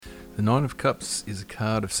The Nine of Cups is a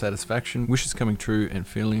card of satisfaction, wishes coming true, and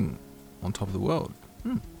feeling on top of the world.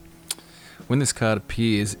 When this card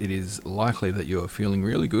appears, it is likely that you are feeling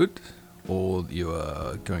really good, or you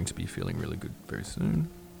are going to be feeling really good very soon.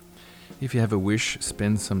 If you have a wish,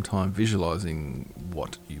 spend some time visualizing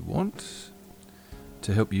what you want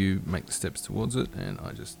to help you make the steps towards it. And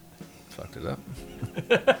I just fucked it up.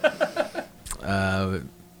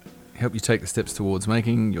 Help you take the steps towards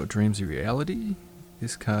making your dreams a reality.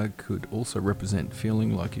 This card could also represent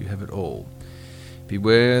feeling like you have it all.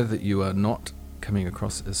 Beware that you are not coming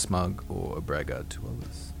across as smug or a braggart to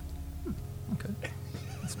others. Okay.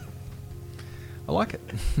 I like it.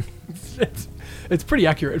 It's pretty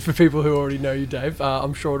accurate for people who already know you, Dave.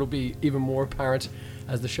 I'm sure it'll be even more apparent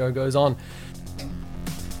as the show goes on.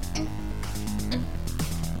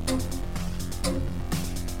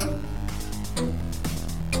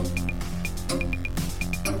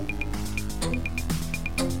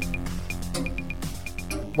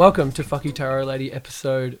 Welcome to Fuck You Tarot Lady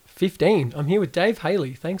episode 15. I'm here with Dave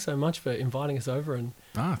Haley. Thanks so much for inviting us over. And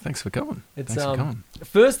thanks for coming. Thanks for coming.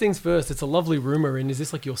 First things first, it's a lovely room we're in. Is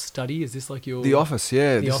this like your study? Is this like your... The office,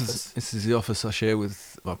 yeah. This is the office I share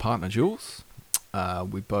with my partner, Jules.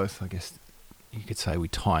 We both, I guess you could say we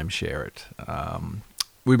timeshare it.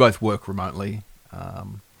 We both work remotely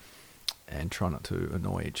and try not to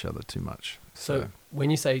annoy each other too much. So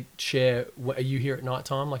when you say share, are you here at night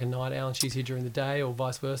time, like a night owl, and she's here during the day, or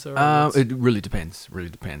vice versa? It really depends.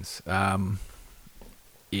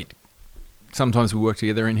 Sometimes we work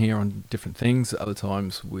together in here on different things. Other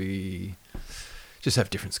times we just have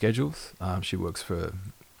different schedules. She works for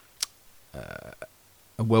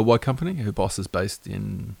a worldwide company. Her boss is based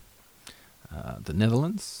in the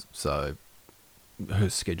Netherlands, so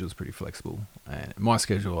her schedule is pretty flexible. And my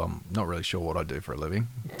schedule, I'm not really sure what I do for a living.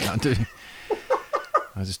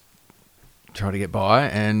 I just try to get by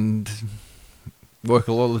and work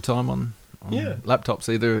a lot of the time on laptops,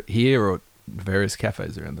 either here or various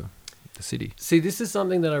cafes around the city. See, this is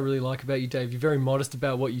something that I really like about you, Dave. You're very modest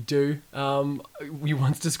about what you do. You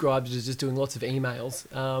once described it as just doing lots of emails.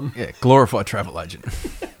 Glorified travel agent,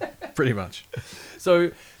 pretty much.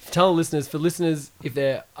 So tell listeners, if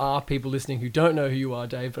there are people listening who don't know who you are,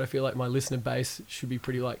 Dave, but I feel like my listener base should be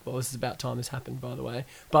pretty like, well, this is about time this happened, by the way.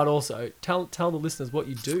 But also, tell the listeners what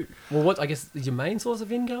you do. Well, what, I guess, is your main source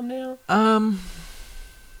of income now?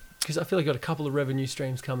 Because I feel like you've got a couple of revenue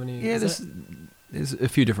streams coming in. Yeah, there's a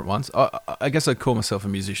few different ones. I guess I'd call myself a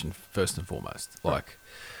musician first and foremost. Like,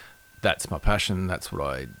 that's my passion. That's what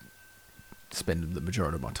I spend the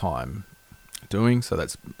majority of my time doing. So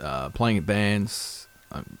that's playing in bands.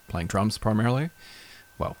 I'm playing drums primarily.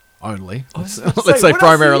 Well, only. Let's say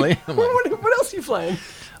primarily. What else are you playing?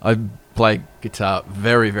 I play guitar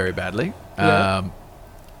very, very badly. Yeah.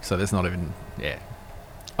 So there's not even... Yeah.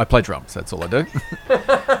 I play drums. That's all I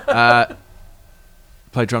do.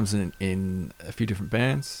 Play drums in a few different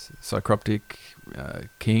bands. Psychroptic,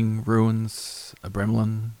 King, Ruins,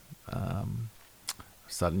 Bremlin.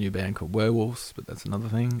 Started a new band called Werewolves, but that's another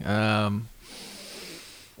thing.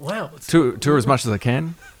 Wow. Tour as much as I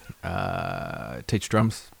can. Teach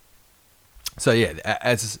drums. So yeah,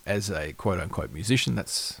 as a quote unquote musician,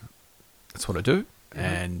 that's what I do. Mm-hmm.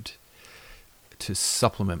 And to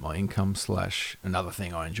supplement my income / another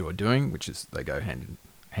thing I enjoy doing, which is they go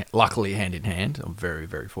luckily hand in hand. I'm very,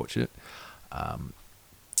 very fortunate. I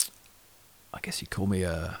guess you'd call me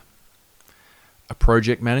a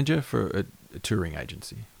project manager for a touring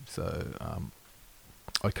agency. So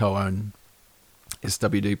I co-own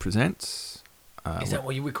SWD Presents. Is that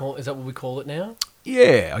what we call it now?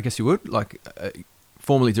 Yeah, I guess you would. Like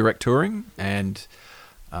formerly Direct Touring and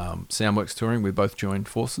Soundworks Touring. We both joined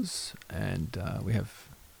forces, and we have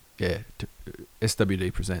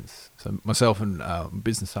SWD Presents. So myself and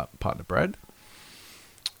business partner Brad,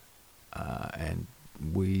 and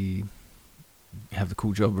we have the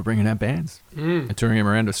cool job of bringing out bands and touring them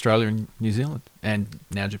around Australia and New Zealand and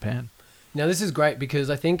now Japan. Now this is great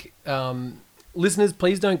because I think listeners,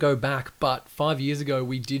 please don't go back, but 5 years ago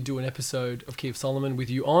we did do an episode of Keith Solomon with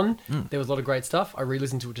you on. There was a lot of great stuff. I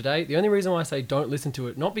re-listened to it today. The only reason why I say don't listen to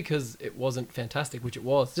it, not because it wasn't fantastic, which it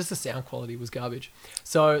was, just the sound quality was garbage.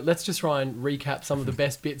 So let's just try and recap some of the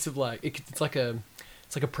best bits of it's like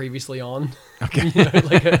a previously on, okay.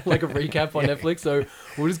 like a recap on Netflix. So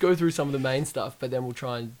we'll just go through some of the main stuff, but then we'll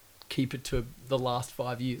try and keep it to the last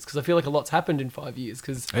 5 years because I feel like a lot's happened in 5 years.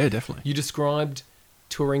 Because definitely. You described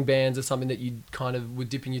touring bands as something that you kind of were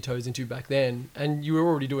dipping your toes into back then, and you were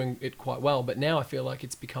already doing it quite well. But now I feel like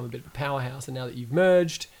it's become a bit of a powerhouse, and now that you've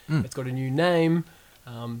merged, it's got a new name.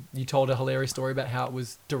 You told a hilarious story about how it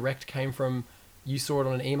was Direct came from you saw it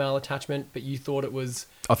on an email attachment, but you thought it was...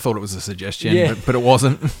 I thought it was a suggestion, Yeah. but it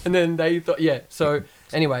wasn't. And then they thought, yeah. So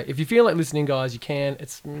anyway, if you feel like listening, guys, you can.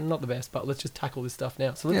 It's not the best, but let's just tackle this stuff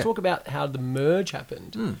now. So let's Yeah. talk about how the merge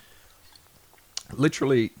happened.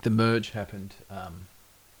 Literally, the merge happened.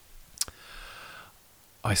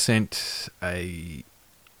 I sent a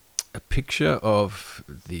picture of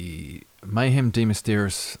the Mayhem De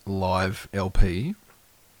Mysteris live LP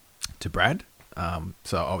to Brad.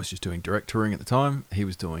 So I was just doing direct touring at the time. He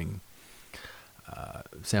was doing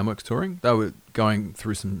Soundworks touring. They were going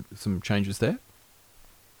through some changes there.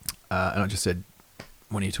 And I just said,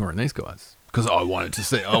 when are you touring these guys? Because I wanted to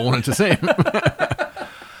see him.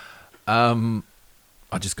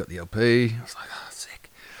 I just got the LP. I was like, oh,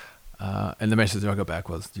 sick. And the message that I got back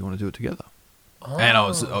was, do you want to do it together? Oh. And I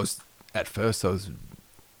was at first I was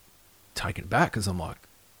taken back because I'm like,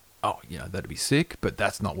 oh, that'd be sick, but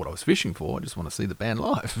that's not what I was fishing for. I just want to see the band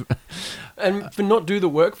live. And for not do the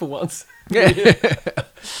work for once. Yeah.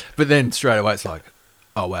 But then straight away it's like,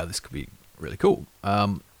 oh wow, this could be really cool.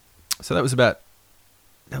 So that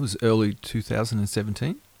was early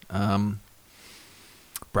 2017.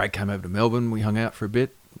 Brad came over to Melbourne. We hung out for a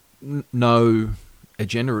bit. No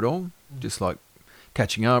agenda at all. Just like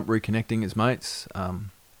catching up, reconnecting as mates.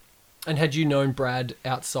 And had you known Brad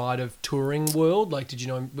outside of touring world? Like, did you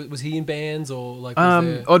know him? Was he in bands or like?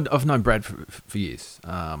 Was there... I've known Brad for years.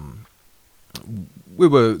 We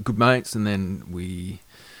were good mates, and then we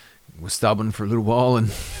were stubborn for a little while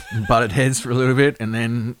and butted heads for a little bit, and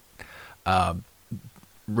then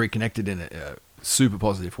reconnected in a super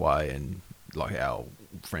positive way, and like our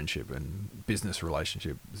friendship and business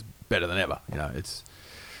relationship is better than ever.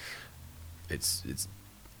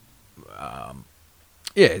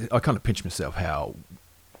 Yeah, I kind of pinch myself how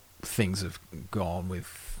things have gone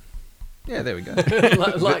with. Yeah, there we go.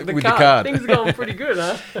 like the with card. the card. Things are going pretty good,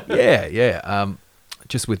 huh? Yeah.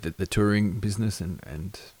 Just with the touring business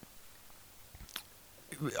and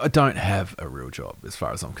I don't have a real job as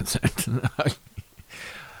far as I'm concerned.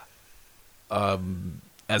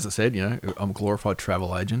 As I said, I'm a glorified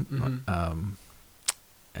travel agent,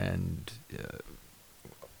 and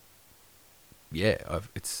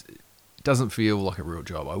it doesn't feel like a real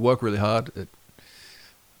job. I work really hard at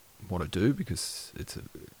what I do because it's a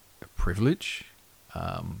privilege,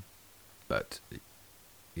 but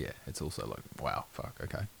yeah, it's also like, wow, fuck,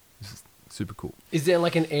 okay, this is super cool. Is there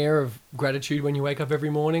like an air of gratitude when you wake up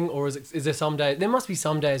every morning, or is there some day? There must be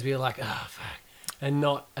some days where you're like, fuck, and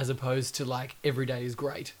not as opposed to like every day is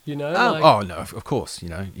great, Oh no, of course, you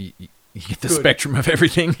get the Good. spectrum of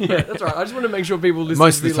everything. Yeah, that's right. I just want to make sure people listen.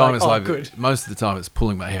 Most of the time, good. Most of the time, it's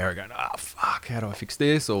pulling my hair, going, fuck, how do I fix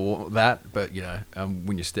this or that? But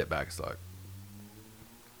when you step back, it's like,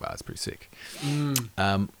 wow, it's pretty sick.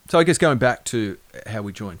 So I guess going back to how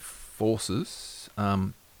we joined forces,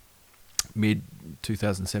 mid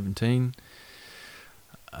 2017.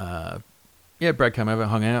 Brad came over,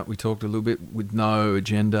 hung out. We talked a little bit with no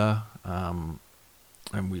agenda, and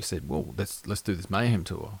we said, well, let's do this Mayhem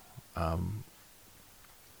tour.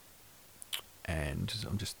 And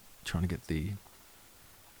I'm just trying to get the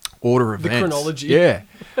order of events. The chronology. Yeah.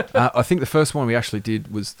 I think the first one we actually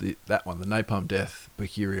did was that one, the Napalm Death,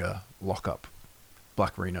 Bahiria, Lockup,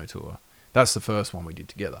 Black Reno tour. That's the first one we did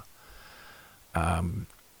together. Brad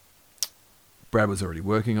was already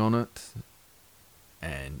working on it,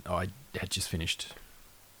 and I had just finished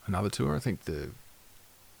another tour. I think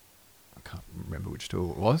I can't remember which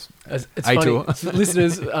tour it was. It's A funny. tour.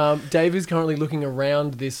 Listeners, Dave is currently looking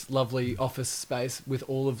around this lovely office space with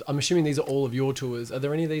I'm assuming these are all of your tours. Are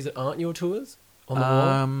there any of these that aren't your tours on the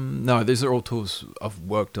wall? No, these are all tours I've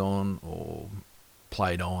worked on or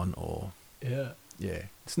played on or... Yeah.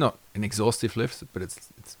 It's not an exhaustive list, but it's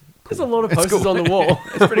cool. There's a lot of It's posters cool. on the wall.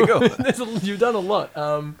 It's pretty cool. You've done a lot.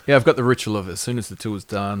 Yeah, I've got the ritual of as soon as the tour's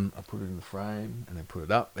done, I put it in the frame and then put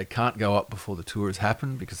it up. It can't go up before the tour has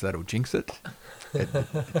happened because that'll jinx it.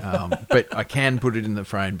 But I can put it in the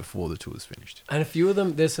frame before the tour's finished. And a few of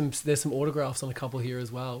them, there's some autographs on a couple here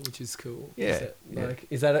as well, which is cool. Yeah.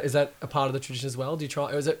 Is that a part of the tradition as well? Do you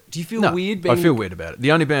try? Or do you feel weird? I feel weird about it.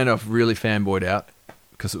 The only band I've really fanboyed out,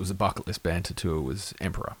 because it was a bucket list band to tour, was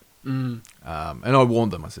Emperor. And I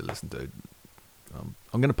warned them. I said, listen, dude,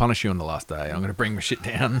 I'm going to punish you on the last day. I'm going to bring my shit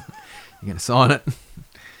down. You're going to sign it.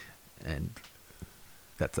 And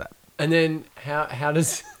that's that. And then how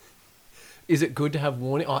does... Is it good to have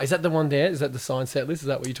warning? Oh, is that the one there? Is that the signed set list? Is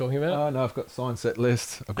that what you're talking about? Oh, no, I've got the signed set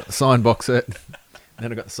list. I've got the signed box set.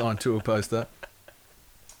 Then I've got the signed tour poster.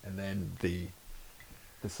 And then the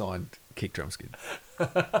signed kick drum skid.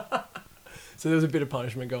 So there's a bit of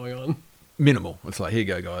punishment going on. Minimal. It's like, here you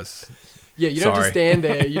go, guys. Yeah, you don't just Sorry. stand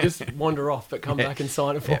there. You just wander off, but come back and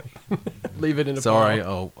sign it for me. Leave it in a Sorry,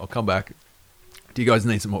 pile. I'll come back. Do you guys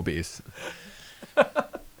need some more beers?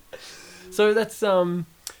 So that's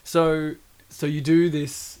so you do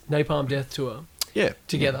this Napalm Death tour Yeah.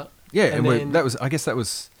 together. Yeah, And and then- I guess that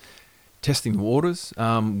was testing the waters.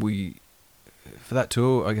 For that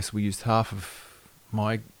tour, I guess we used half of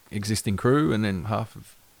my existing crew and then half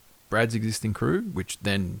of Brad's existing crew, which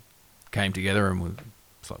then came together and was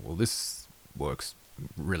like, well, this works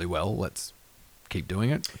really well. Let's keep doing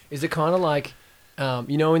it. Is it kind of like,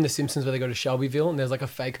 you know, in The Simpsons where they go to Shelbyville and there's like a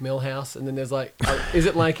fake mill house, and then there's like, is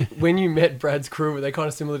it like when you met Brad's crew, were they kind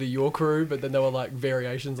of similar to your crew, but then they were like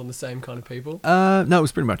variations on the same kind of people? No, it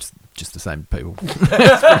was pretty much just the same people.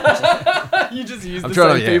 You just used I'm the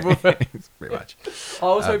trying same to, people. pretty much. I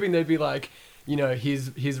was hoping there'd be like, you know,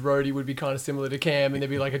 his roadie would be kind of similar to Cam, and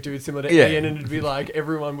there'd be like a dude similar to Yeah. Ian, and it'd be like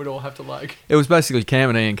everyone would all have to like. It was basically Cam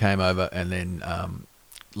and Ian came over, and then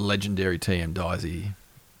legendary TM Daisy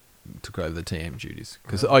took over the TM duties.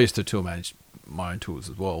 Because I used to tour manage my own tours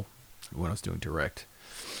as well when I was doing direct,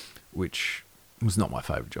 which was not my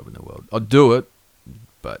favourite job in the world. I'd do it,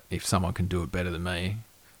 but if someone can do it better than me,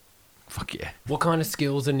 fuck yeah. What kind of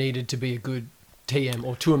skills are needed to be a good TM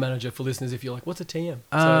or tour manager for listeners? If you're like, what's a TM?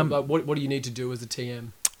 So, like, what do you need to do as a TM?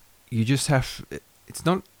 You just have. It's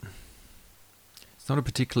not a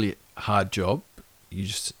particularly hard job.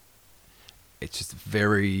 It's just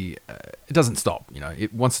very. It doesn't stop. You know,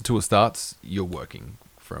 once the tour starts, you're working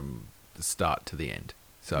from the start to the end.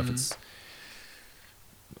 So if it's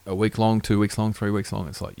a week long, 2 weeks long, 3 weeks long,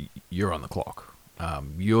 it's like you're on the clock.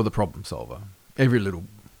 You're the problem solver. Every little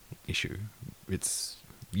issue, it's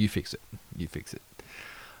you fix it. You fix it.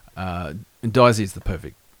 And Daisy is the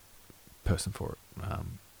perfect person for it.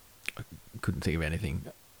 I couldn't think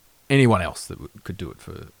of anyone else that could do it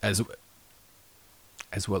for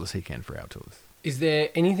as well as he can for our tours. Is there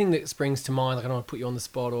anything that springs to mind? Like, I don't want to put you on the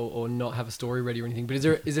spot or not have a story ready or anything, but is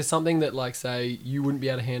there something that, like, say, you wouldn't be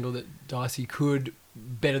able to handle that Dicey could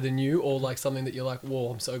better than you, or like something that you're like, whoa,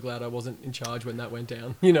 I'm so glad I wasn't in charge when that went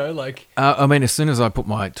down, you know, like... I mean, as soon as I put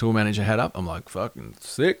my tour manager hat up, I'm like, fucking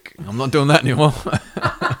sick. I'm not doing that anymore.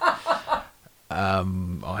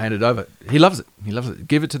 I'll hand it over. He loves it.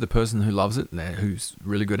 Give it to the person who loves it and who's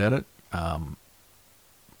really good at it.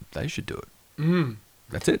 They should do it.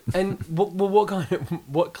 That's it. And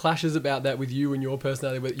what clashes about that with you and your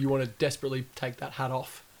personality, where you want to desperately take that hat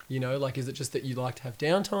off? You know, like, is it just that you like to have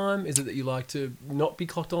downtime? Is it that you like to not be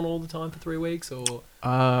clocked on all the time for 3 weeks? Or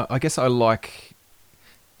I guess I like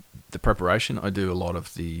the preparation. I do a lot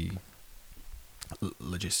of the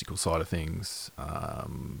logistical side of things,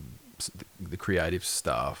 the creative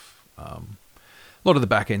stuff, a lot of the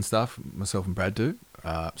back end stuff. Myself and Brad do.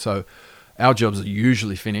 So our jobs are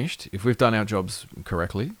usually finished. If we've done our jobs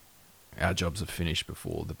correctly, our jobs are finished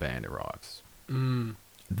before the band arrives. Then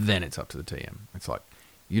it's up to the TM. It's like,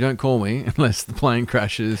 you don't call me unless the plane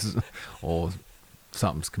crashes or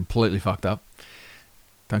something's completely fucked up.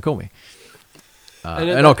 Don't call me.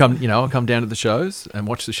 And I'll come down to the shows and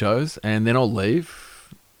watch the shows, and then I'll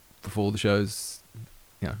leave before the show's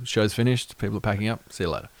finished. People are packing up. See you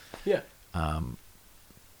later. yeah.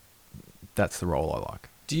 That's the role I like.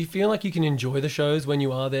 Do you feel like you can enjoy the shows when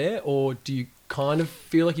you are there, or do you kind of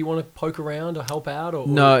feel like you want to poke around or help out? Or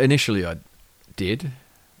No, initially I did.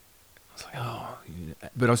 I was like,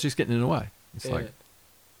 but I was just getting in the way. It's Yeah. like,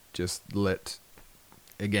 just let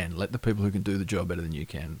the people who can do the job better than you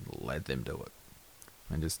can, let them do it.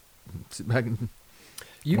 And just sit back and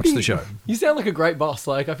watch the show. You sound like a great boss.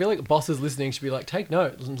 Like, I feel like bosses listening should be like, take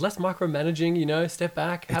note, less micromanaging, you know, step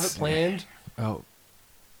back, have it planned. Oh,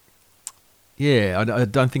 yeah, I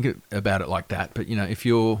don't think about it like that. But, you know, if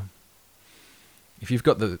you've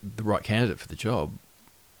got the right candidate for the job,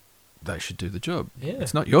 they should do the job. Yeah.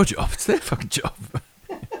 It's not your job. It's their fucking job.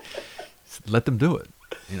 Let them do it,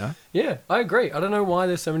 you know? Yeah, I agree. I don't know why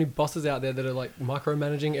there's so many bosses out there that are like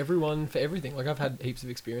micromanaging everyone for everything. Like, I've had heaps of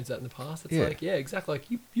experience that in the past. It's like, yeah, exactly. Like,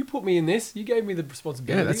 you put me in this, you gave me the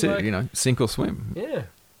responsibility. Yeah, that's like, it, you know, sink or swim. Yeah.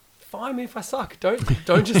 Fire me if I suck. Don't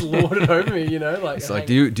just lord it over me, you know? Like, It's like,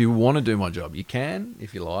 do you want to do my job? You can,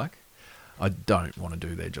 if you like. I don't want to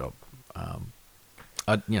do their job.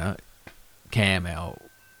 Cam, our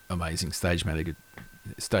amazing stage manager,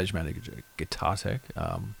 guitar tech,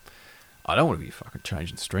 I don't want to be fucking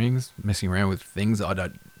changing strings, messing around with things I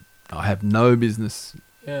have no business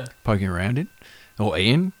poking around in. Or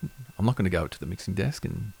Ian, I'm not going to go up to the mixing desk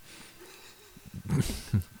and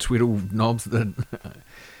twiddle knobs that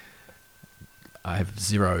I have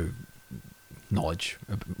zero knowledge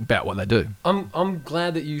about what they do. I'm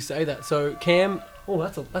glad that you say that. So Cam,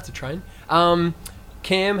 that's a train.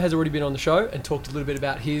 Cam has already been on the show and talked a little bit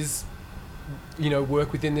about his,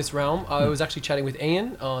 work within this realm. I was actually chatting with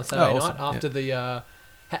Ian on Saturday awesome. night after the.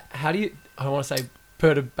 How do you? I don't want to say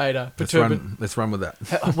perturbator. Let's run with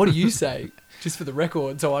that. What do you say? Just for the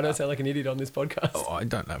record, so I don't sound like an idiot on this podcast. Oh, I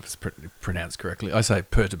don't know if it's pronounced correctly. I say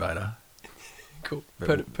perturbator. Cool.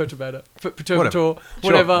 But- Perturbator. Perturbator.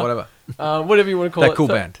 Whatever. Whatever you want to call That it. cool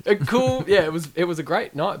band. Cool. Yeah, it was a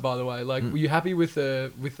great night, by the way. Like, were you happy with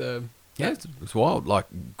the? Yeah, it's wild. Like,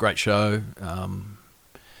 great show.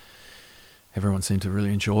 Everyone seemed to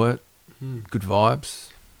really enjoy it. Good vibes.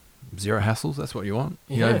 Zero hassles. That's what you want.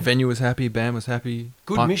 Yeah. Venue was happy. Band was happy.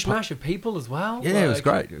 Good mishmash of people as well. Yeah, it was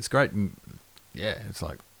great. It was great. And yeah, it's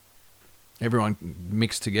like everyone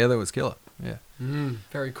mixed together was killer. Yeah.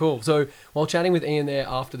 Very cool. So while chatting with Ian there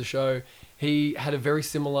after the show, he had a very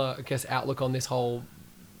similar, I guess, outlook on this whole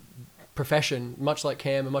profession, much like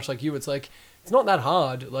Cam and much like you. It's like, it's not that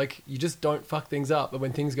hard. Like, you just don't fuck things up. But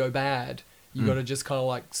when things go bad, you got to just kind of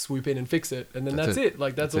like swoop in and fix it. And then that's it.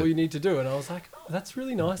 Like, that's all you need to do. And I was like, oh, that's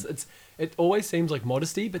really nice. It always seems like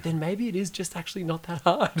modesty, but then maybe it is just actually not that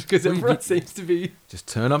hard because everyone seems to be... Just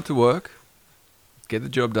turn up to work, get the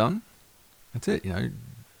job done. That's it,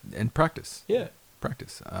 and practice. Yeah.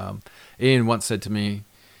 Practice. Ian once said to me,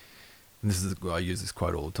 and I use this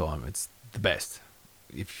quote all the time, it's the best.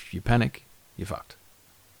 If you panic, you're fucked.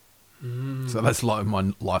 So that's like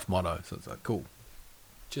my life motto. So it's like, cool.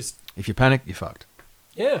 Just... If you panic, you're fucked.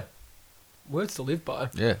 Yeah. Words to live by.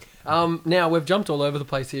 Yeah. Now, we've jumped all over the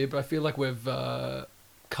place here, but I feel like we've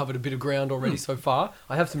covered a bit of ground already so far.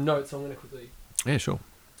 I have some notes, so I'm going to quickly Yeah, sure.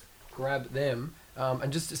 grab them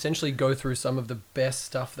and just essentially go through some of the best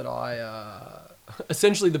stuff that I...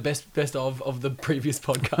 essentially the best of the previous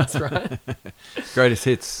podcast, right? Greatest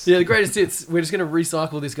hits. Yeah, the greatest hits. We're just going to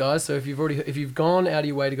recycle this, guys. So if you've gone out of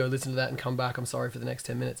your way to go listen to that and come back, I'm sorry for the next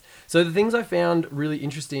 10 minutes. So the things I found really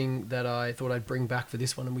interesting that I thought I'd bring back for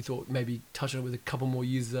this one, and we thought maybe touch on it with a couple more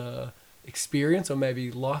years experience or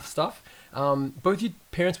maybe life stuff. Both your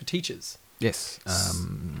parents were teachers. Yes.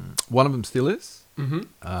 One of them still is. Mm-hmm.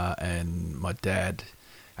 And my dad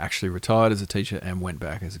actually retired as a teacher and went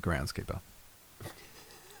back as a groundskeeper.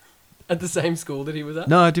 At the same school that he was at?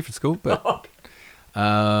 No, a different school, but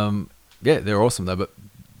Oh. yeah, they're awesome though. But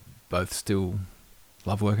both still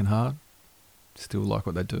love working hard, still like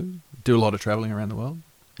what they do a lot of traveling around the world.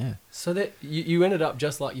 Yeah. So that you ended up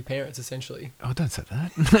just like your parents, essentially. Oh, don't say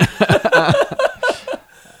that.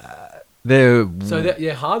 They're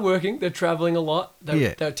hardworking. They're traveling a lot.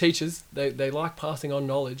 Yeah. They're teachers. They like passing on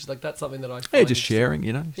knowledge. Like, that's something that I find just interesting. sharing,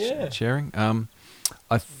 Yeah. sharing.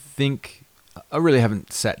 I think I really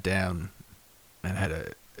haven't sat down and had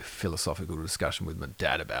a philosophical discussion with my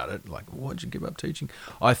dad about it. Like, why'd you give up teaching?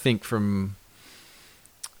 I think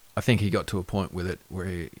he got to a point with it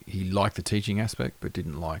where he liked the teaching aspect, but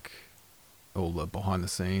didn't like all the behind the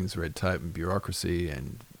scenes red tape and bureaucracy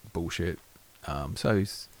and bullshit. So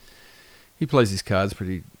he plays his cards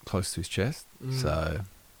pretty close to his chest. So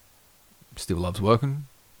still loves working.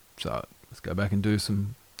 So let's go back and do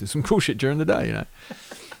some cool shit during the day,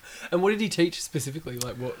 And what did he teach specifically?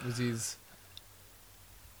 Like, what was his...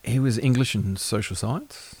 He was English and social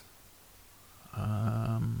science.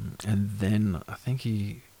 And then I think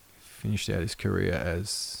he finished out his career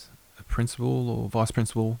as a principal or vice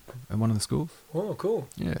principal at one of the schools. Oh, cool.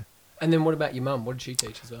 Yeah. And then what about your mum? What did she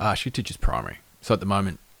teach as well? She teaches primary. So at the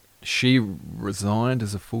moment, she resigned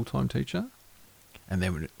as a full-time teacher and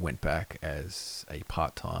then went back as a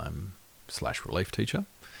part-time / relief teacher.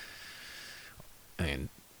 And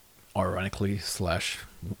ironically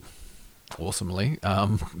 / awesomely,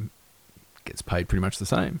 gets paid pretty much the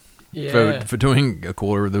same for doing a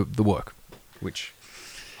quarter of the work, which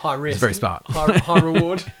high risk, is very smart. High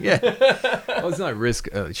reward. Yeah, well, there's no risk.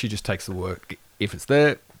 She just takes the work if it's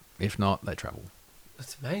there. If not, they travel.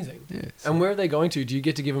 That's amazing. Yeah. And where are they going to? Do you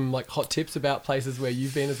get to give them like hot tips about places where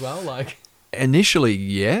you've been as well? Like, initially,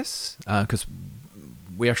 yes, because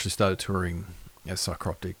we actually started touring as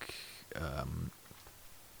Psychroptic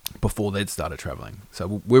before they'd started traveling.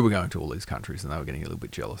 So we were going to all these countries and they were getting a little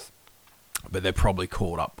bit jealous. But they're probably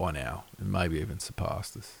caught up by now and maybe even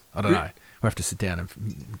surpassed us. I don't know. We have to sit down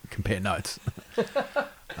and compare notes. But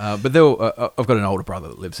I've got an older brother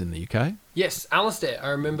that lives in the UK. yes, Alistair. I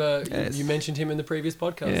remember Yes. you mentioned him in the previous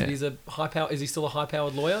podcast. Yeah. He's is he still a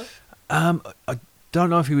high-powered lawyer? I don't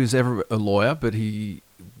know if he was ever a lawyer, but he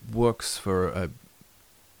works for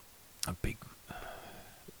a big...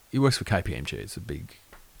 He works for KPMG. It's a big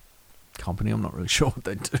company. I'm not really sure what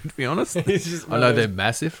they do, to be honest. He's just I know they're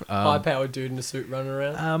massive. high-powered dude in a suit running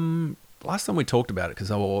around. Last time we talked about it,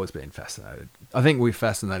 because I've always been fascinated. I think we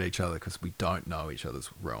fascinate each other because we don't know each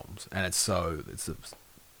other's realms, and it's a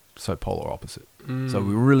so polar opposite. So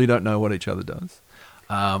we really don't know what each other does.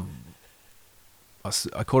 I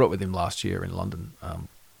caught up with him last year in London,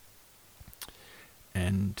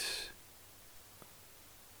 and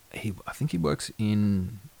I think he works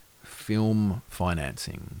in film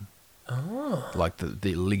financing, like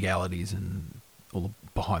the legalities and all the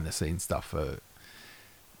behind the scenes stuff for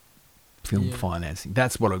film financing.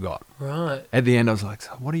 That's what I got. Right. At the end, I was like,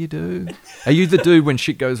 so what do you do? Are you the dude when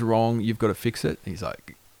shit goes wrong, you've got to fix it? He's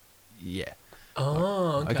like, yeah.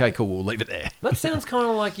 Oh, Okay, cool. We'll leave it there. That sounds kind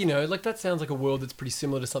of like, like that sounds like a world that's pretty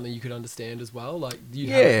similar to something you could understand as well. Like, you'd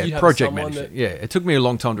have project someone manager. Yeah, it took me a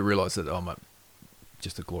long time to realize that I'm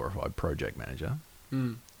just a glorified project manager.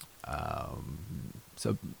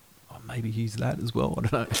 So maybe he's that as well. I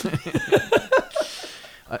don't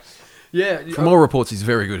know. From all reports, he's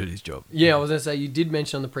very good at his job. Yeah, I was going to say, you did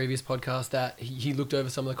mention on the previous podcast that he looked over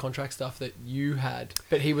some of the contract stuff that you had,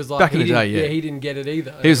 but he was like, back in the day, he didn't get it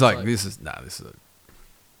either. He was like, this is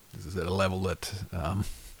at a level that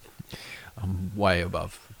I'm way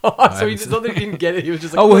above. So it's not that he didn't get it, he was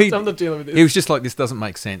just like, I'm not dealing with this. He was just like, this doesn't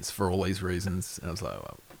make sense for all these reasons. And I was like,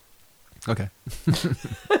 well, okay.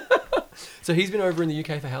 So he's been over in the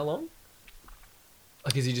UK for how long?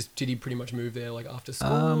 Like, did he pretty much move there like after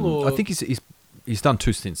school? Or? I think he's done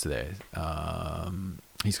 2 stints there.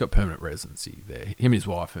 He's got permanent residency there. Him and his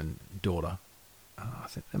wife and daughter. I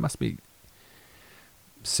think there must be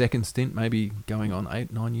second stint, maybe going on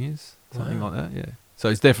 8-9 years, something like that. Yeah. So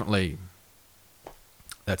he's definitely,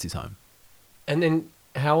 that's his home. And then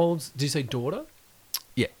how old? Did you say daughter?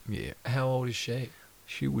 Yeah. How old is she?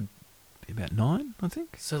 She would be about 9, I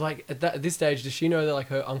think. So like at this stage, does she know that like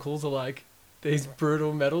her uncles are like these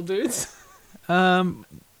brutal metal dudes? No,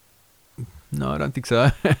 I don't think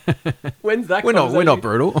so. When's that? We're not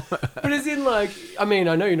brutal. But as in like, I mean,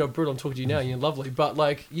 I know you're not brutal. I'm talking to you now. You're lovely, but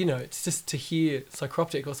like, it's just to hear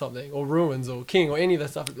Psychroptic or something, or Ruins, or King, or any of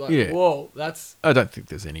that stuff. Like, whoa, that's. I don't think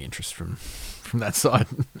there's any interest from that side.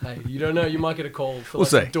 Hey, you don't know. You might get a call for we'll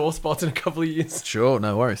some door spots in a couple of years. Sure,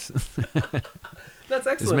 no worries. That's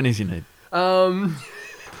excellent. As many as you need.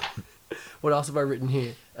 What else have I written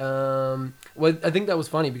here? Well, I think that was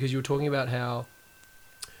funny because you were talking about how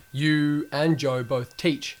you and Joe both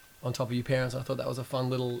teach on top of your parents. I thought that was a fun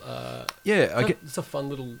little... It's a fun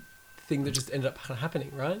little thing that just ended up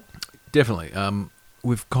happening, right? Definitely.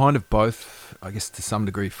 We've kind of both, I guess, to some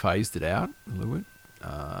degree, phased it out a little bit.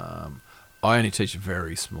 I only teach a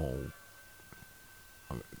very small,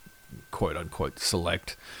 quote-unquote,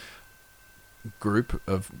 select group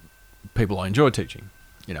of people I enjoy teaching.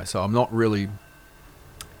 So I'm not really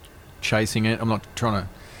chasing it. I'm not trying to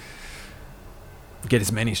get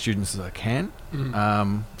as many students as I can.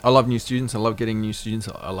 I love new students. I love getting new students.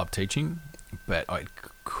 I love teaching, but I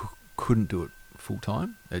couldn't do it full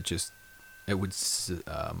time. It would just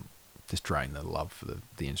drain the love for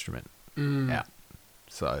the instrument out.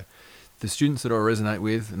 So the students that I resonate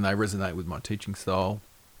with, and they resonate with my teaching style,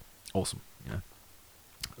 awesome.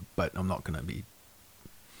 But I'm not going to be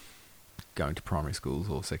going to primary schools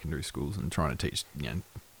or secondary schools and trying to teach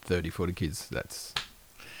 30, 40 kids. Was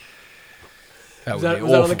that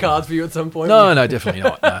on the cards for you at some point? No, definitely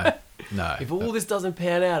not. No. If all this doesn't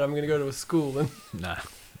pan out, I'm going to go to a school. And no,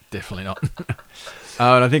 definitely not.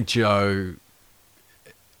 And I think Joe,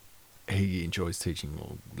 he enjoys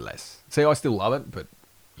teaching less. See, I still love it, but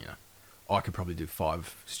I could probably do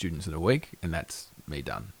 5 students in a week, and that's me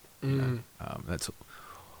done. That's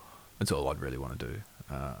all I'd really want to do.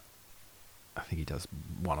 I think he does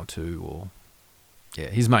 1 or 2,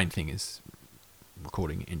 his main thing is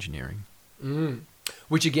recording engineering.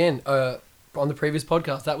 Which again, on the previous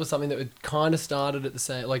podcast, that was something that had kind of started at the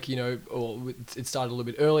same, or it started a little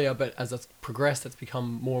bit earlier, but as that's progressed, that's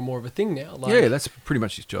become more and more of a thing now. That's pretty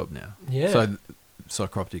much his job now. Yeah. So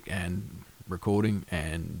Psychroptic and recording,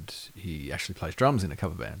 and he actually plays drums in a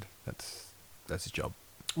cover band. That's his job.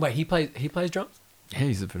 Wait, he plays drums? Yeah,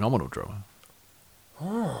 he's a phenomenal drummer.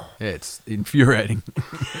 Oh. Yeah, it's infuriating.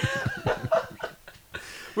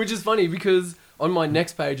 Which is funny because on my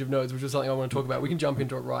next page of notes, which is something I want to talk about, we can jump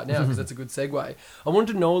into it right now because that's a good segue. I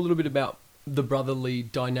wanted to know a little bit about the brotherly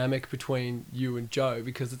dynamic between you and Joe,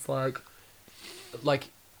 because it's like,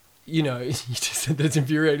 you just said that it's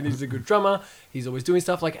infuriating. He's a good drummer. He's always doing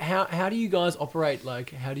stuff. Like, how do you guys operate?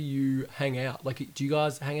 Like, how do you hang out? Like, do you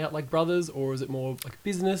guys hang out like brothers, or is it more like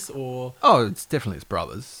business, or? Oh, it's definitely as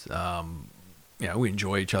brothers. We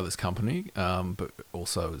enjoy each other's company, but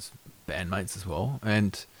also as bandmates as well.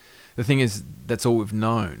 And the thing is, that's all we've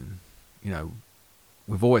known.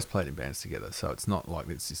 We've always played in bands together, so it's not like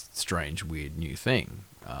it's this strange, weird, new thing.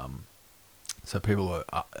 So people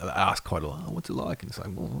ask quite a lot, what's it like? And it's like,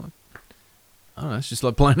 well, I don't know. It's just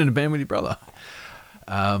like playing in a band with your brother.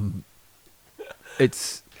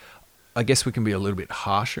 It's. I guess we can be a little bit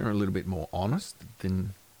harsher, a little bit more honest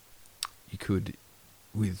than you could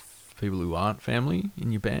with people who aren't family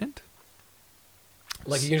in your band.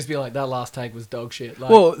 Like you can just be like, that last take was dog shit. Like,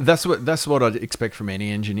 Well, that's what I'd expect from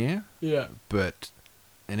any engineer. yeah. But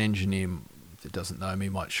an engineer that doesn't know me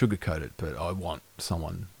might sugarcoat it. But I want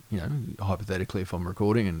someone, hypothetically, if I'm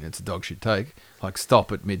recording and it's a dog shit take, like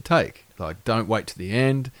stop at mid take. Like don't wait to the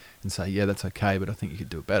end and say, yeah, that's okay, but I think you could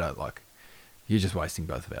do it better. Like you're just wasting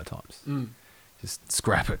both of our times. Just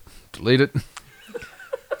scrap it, delete it.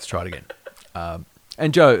 Let's try it again.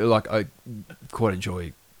 And Joe, like I quite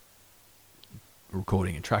enjoy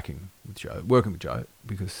recording and tracking with Joe, working with Joe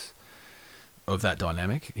because of that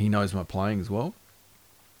dynamic. He knows my playing as well.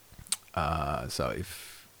 So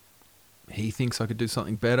if he thinks I could do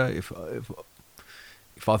something better, if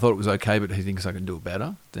I thought it was okay, but he thinks I can do it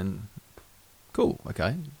better, then cool,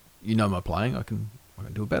 okay. You know my playing, I can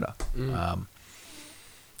do it better.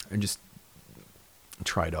 And just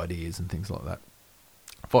trade ideas and things like that.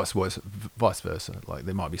 Vice versa. Like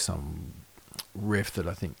there might be some riff that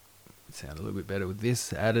I think sound a little bit better with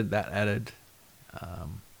this added, that added.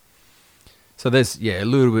 So there's a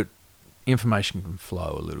little bit information can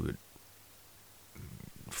flow a little bit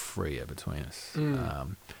freer between us.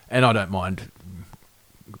 And I don't mind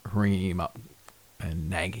ringing him up and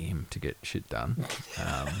nagging him to get shit done.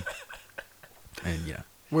 And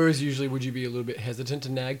Whereas usually would you be a little bit hesitant to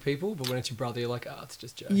nag people, but when it's your brother, you're like, it's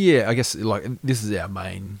just Joe. yeah, I guess like this is our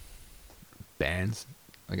main bands,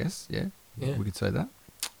 I guess. Yeah. We could say that.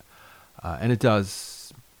 And it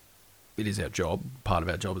is our job, part of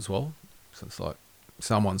our job as well. So it's like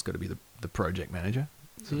someone's got to be the project manager.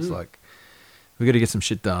 So it's like we got to get some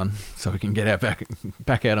shit done so we can get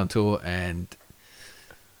back out on tour and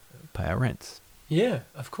pay our rents. Yeah,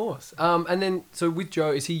 of course. And then, so with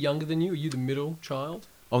Joe, is he younger than you? Are you the middle child?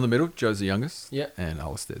 I'm the middle. Joe's the youngest. Yeah. And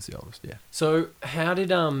Alistair's the oldest. Yeah. So how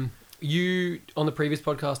did you on the previous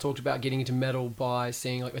podcast talked about getting into metal by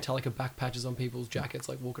seeing like Metallica back patches on people's jackets,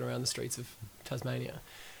 like walking around the streets of Tasmania?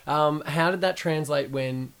 How did that translate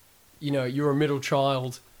when you're a middle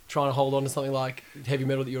child trying to hold on to something like heavy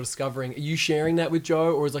metal that you're discovering? Are you sharing that with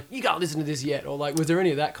Joe, or is like you can't listen to this yet, or like was there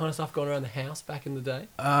any of that kind of stuff going around the house back in the day?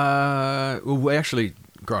 Well, we actually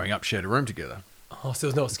growing up shared a room together. Oh, so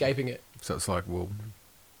there's no escaping it. So it's like, well,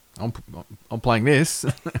 I'm playing this.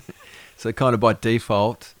 So kind of by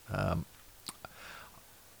default, I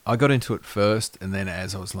got into it first, and then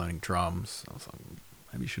as I was learning drums, I was like,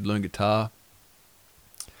 maybe you should learn guitar.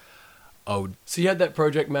 So you had that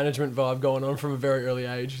project management vibe going on from a very early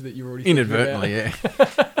age that you were already inadvertently, yeah.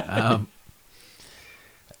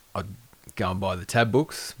 I'd go and buy the tab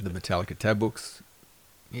books, the Metallica tab books.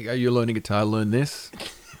 You go, you're learning guitar, learn this.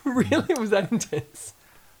 Really? Was that intense?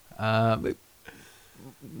 It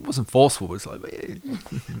wasn't forceful, but it's like,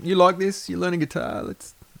 you like this? You're learning guitar?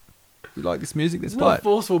 You like this music? Let's It's play not it.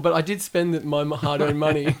 forceful, but I did spend my hard-earned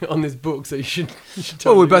money on this book, so you should Well,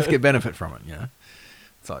 totally we both know. get benefit from it,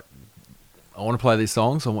 It's like, I want to play these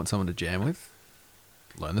songs. I want someone to jam with.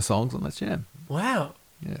 Learn the songs and let's jam. Wow.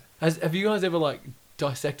 Yeah. Have you guys ever like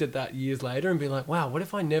dissected that years later and been like, wow, what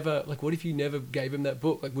if you never gave him that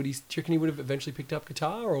book? Like, do you reckon he would have eventually picked up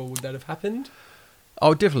guitar, or would that have happened?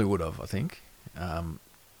 Oh, definitely would have, I think.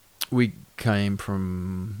 We came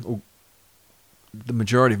from... the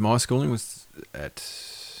majority of my schooling was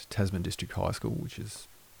at Tasman District High School, which is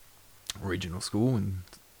a regional school in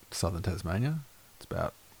southern Tasmania. It's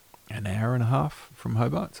about an hour and a half from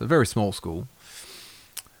Hobart. It's a very small school.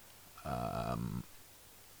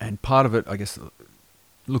 And part of it, I guess,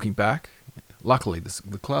 looking back, luckily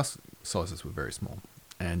the class sizes were very small,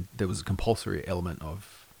 and there was a compulsory element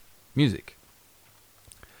of music.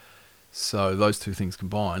 So those two things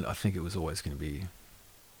combined, I think it was always going to be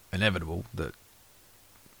inevitable that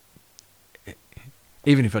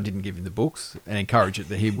even if I didn't give him the books and encourage it,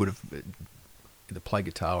 that he would have either played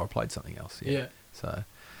guitar or played something else. Yeah. So,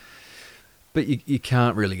 but you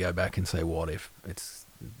can't really go back and say what if it's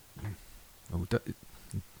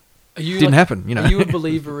didn't happen. Are you a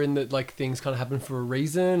believer in that like things kind of happen for a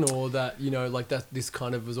reason, or that like that this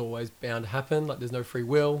kind of was always bound to happen? Like there's no free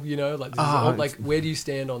will, like this is all, like where do you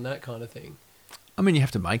stand on that kind of thing? I mean, you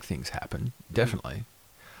have to make things happen, definitely.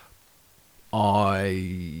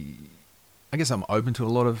 I guess I'm open to a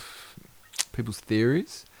lot of people's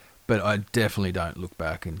theories, but I definitely don't look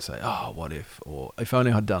back and say, oh, what if, or if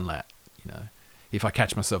only I'd done that, If I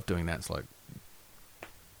catch myself doing that, it's like,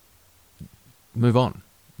 move on,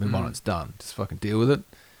 it's done. Just fucking deal with it,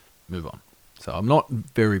 move on. So I'm not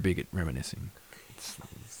very big at reminiscing.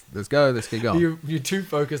 let's go. Let's keep going. You're too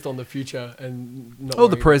focused on the future and not Or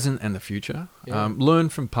the worrying- present and the future. Yeah. Learn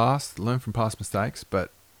from past mistakes,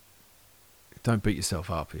 but don't beat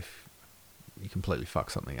yourself up if you completely fuck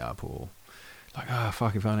something up, or like,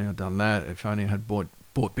 fuck, if only I'd done that. If only I had bought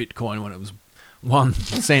Bitcoin when it was 1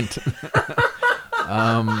 cent.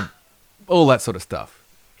 All that sort of stuff.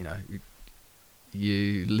 You know,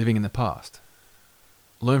 you living in the past.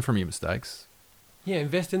 Learn from your mistakes. Yeah,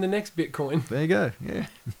 invest in the next Bitcoin. There you go. Yeah.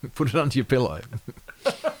 Put it under your pillow.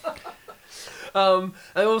 I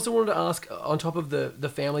also wanted to ask, on top of the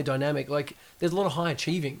family dynamic, like, there's a lot of high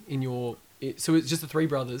achieving in your... So it's just the three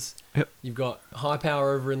brothers. Yep. You've got High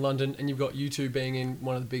Power over in London, and you've got you two being in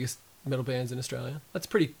one of the biggest metal bands in Australia. That's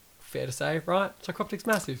pretty fair to say, right? Psychroptic's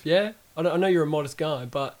massive, yeah? I know you're a modest guy,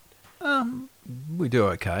 but... We do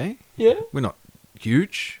okay. Yeah? We're not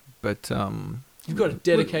huge, but... You've got a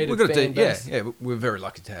dedicated we've got fan base. Yeah, we're very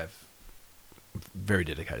lucky to have very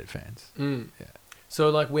dedicated fans. Mm. Yeah. So,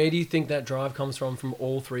 like, where do you think that drive comes from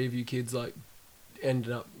all three of you kids, like,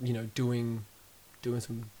 ended up, you know, doing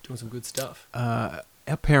some good stuff? Our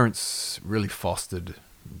parents really fostered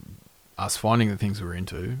us finding the things we're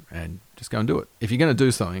into and just go and do it. If you're going to do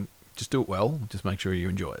something, just do it well. Just make sure you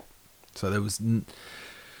enjoy it. So there was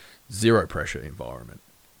zero pressure environment,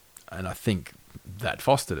 and I think that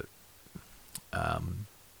fostered it.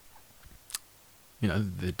 You know,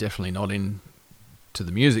 they're definitely not into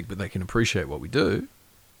the music, but they can appreciate what we do,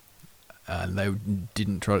 and they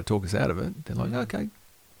didn't try to talk us out of it. They're like, okay,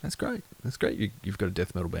 that's great. That's great. You've got a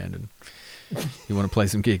death metal band and you want to play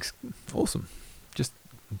some gigs. Awesome. Just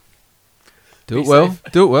do Be it well. safe.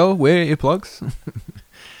 Do it well. Wear earplugs.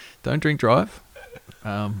 Don't drink drive.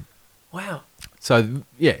 Wow. So,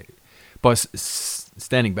 yeah, by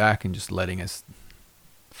standing back and just letting us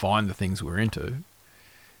find the things we're into,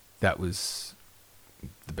 that was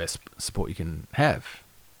the best support you can have.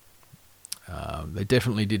 They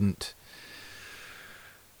definitely didn't,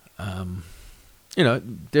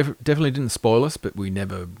 definitely didn't spoil us, but we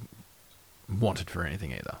never wanted for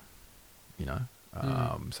anything either, you know.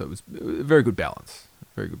 So it was a very good balance.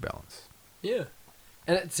 Very good balance. Yeah.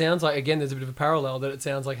 And it sounds like, again, there's a bit of a parallel that it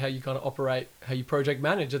sounds like how you kind of operate, how you project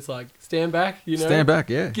manage. It's like, stand back, you know. Stand back,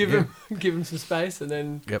 yeah. Give yeah. him some space, and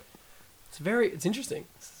then... Yep. It's interesting.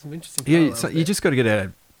 Some interesting Yeah, parallels so there. you just got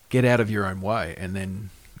to get out of your own way, and then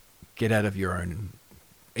get out of your own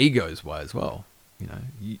ego's way as well. You know,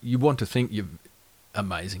 you want to think you're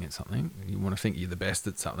amazing at something. You want to think you're the best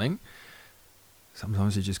at something.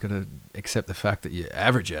 Sometimes you just got to accept the fact that you're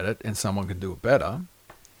average at it, and someone can do it better.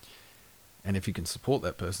 And if you can support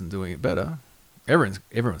that person doing it better, everyone's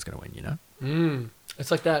going to win. You know. It's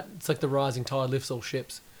like that. It's like the rising tide lifts all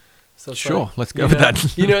ships. So it's Sure, like, let's go you with know-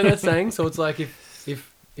 that. You know that saying? So it's like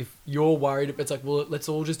if you're worried, it's like, well, let's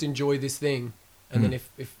all just enjoy this thing, and then if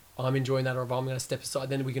I'm enjoying that, or if I'm going to step aside,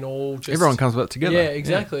 then we can all just... Everyone comes up together. Yeah,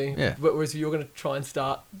 exactly. Yeah. But whereas if you're going to try and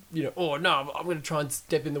start, you know, oh no, I'm going to try and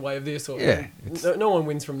step in the way of this, or Yeah, it's- no one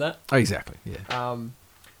wins from that. Oh, exactly. Yeah.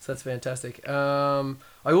 So that's fantastic. I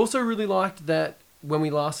also really liked that when we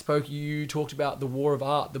last spoke, you talked about The War of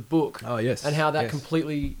Art, the book. Oh, yes. And how that yes.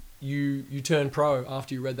 completely, you turned pro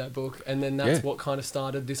after you read that book. And then that's Yeah. what kind of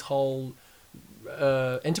started this whole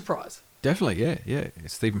enterprise. Definitely, yeah, yeah.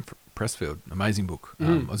 It's Stephen Pressfield, amazing book.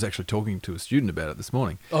 I was actually talking to a student about it this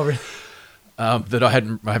morning. Oh, really? That I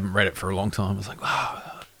haven't read it for a long time. I was like,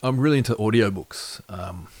 wow, I'm really into audiobooks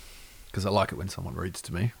because I like it when someone reads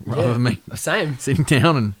to me rather than me Same. sitting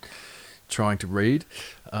down and trying to read.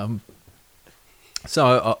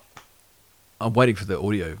 So I'm waiting for the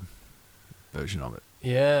audio version of it.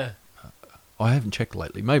 Yeah. I haven't checked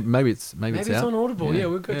lately. Maybe it's Maybe it's out. on Audible. Yeah,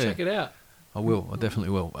 we'll go check it out. I will. I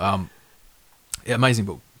definitely will. Yeah, amazing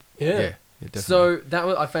book. Yeah. Definitely. So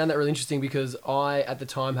I found that really interesting because I, at the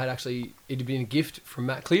time, it had been a gift from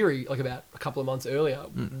Matt Cleary, like about a couple of months earlier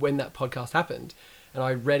when that podcast happened. And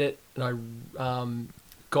I read it and I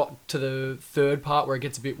got to the third part where it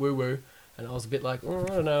gets a bit woo-woo. And I was a bit like, I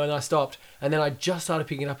don't know. And I stopped. And then I just started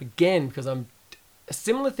picking it up again because a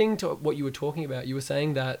similar thing to what you were talking about. You were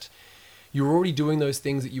saying that you were already doing those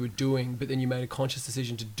things that you were doing, but then you made a conscious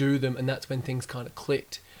decision to do them. And that's when things kind of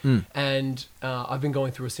clicked. And I've been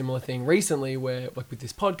going through a similar thing recently where, like with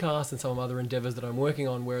this podcast and some other endeavors that I'm working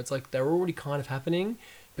on, where it's like they're already kind of happening,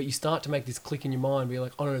 but you start to make this click in your mind where you're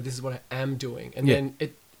like, oh no, this is what I am doing. And then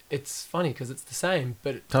it's funny because it's the same,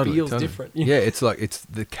 but it feels different. Yeah, it's like it's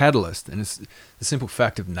the catalyst, and it's the simple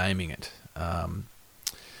fact of naming it.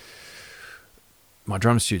 My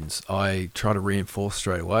drum students, I try to reinforce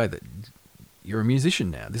straight away that you're a musician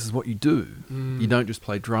now. This is what you do. You don't just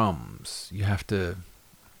play drums. You have to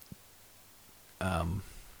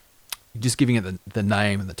just giving it the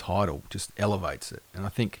name and the title just elevates it. And I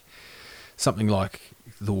think something like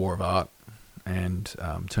The War of Art and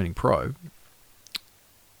Turning Pro,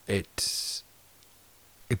 it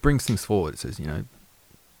brings things forward. It says,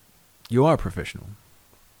 you are a professional,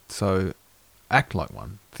 so act like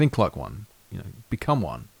one, think like one, become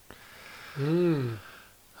one.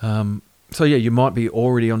 So yeah, you might be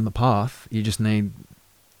already on the path. You just need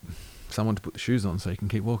someone to put the shoes on so you can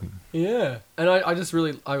keep walking. Yeah, and I just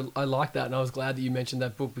really I like that, and I was glad that you mentioned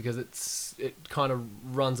that book, because it kind of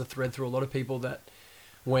runs a thread through a lot of people that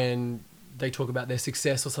when they talk about their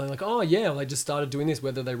success or something, like, oh yeah, well, they just started doing this,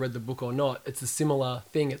 whether they read the book or not. It's a similar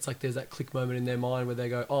thing. It's like there's that click moment in their mind where they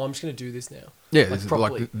go, oh, I'm just going to do this now. Yeah,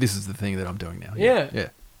 this is the thing that I'm doing now. Yeah.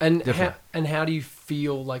 And definitely. how do you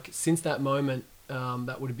feel like since that moment?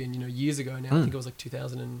 That would have been years ago now. I think it was like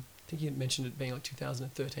 2000. I think you mentioned it being like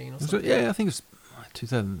 2013 or something. Yeah, I think it was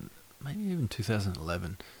 2000, maybe even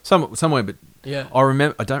 2011, somewhere. But yeah,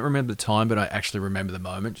 I don't remember the time, but I actually remember the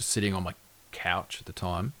moment, just sitting on my couch at the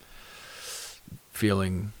time,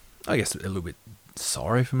 feeling, I guess, a little bit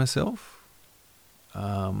sorry for myself.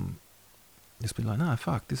 Just being like, no,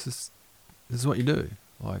 fuck, this is what you do.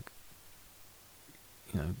 Like,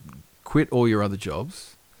 quit all your other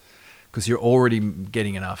jobs, because you're already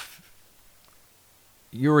getting enough.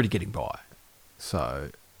 You're already getting by. So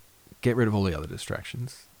get rid of all the other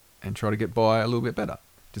distractions and try to get by a little bit better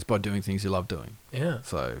just by doing things you love doing. Yeah.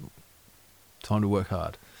 So time to work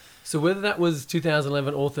hard. So whether that was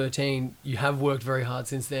 2011 or 13, you have worked very hard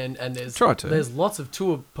since then, and there's lots of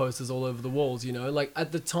tour posters all over the walls, Like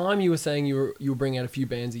at the time you were saying you were bringing out a few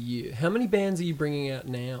bands a year. How many bands are you bringing out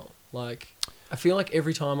now? Like, I feel like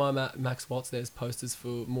every time I'm at Max Watts, there's posters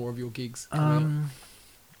for more of your gigs coming out.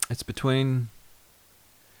 It's between,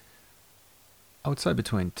 I would say,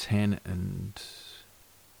 between 10 and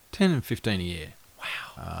 15 a year.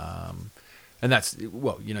 Wow. And that's,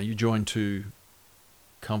 well, you join two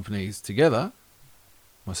companies together,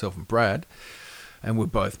 myself and Brad, and we're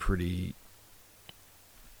both pretty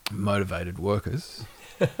motivated workers.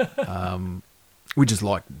 We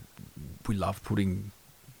love putting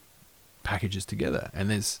packages together,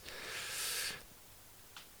 and there's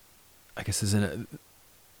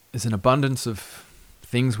an abundance of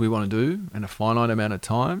things we want to do in a finite amount of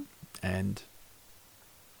time. And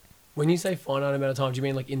when you say finite amount of time, do you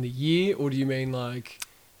mean like in the year, or do you mean like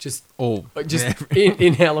just yeah.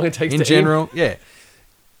 in how long it takes in general? Yeah,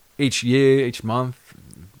 each year, each month,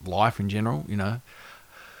 life in general.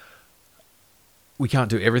 We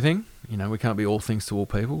can't do everything. We can't be all things to all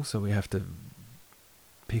people, so we have to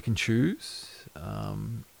pick and choose.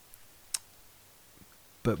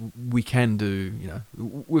 But we can do,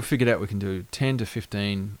 we've figured out we can do 10 to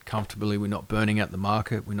 15 comfortably. We're not burning out the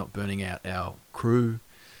market. We're not burning out our crew.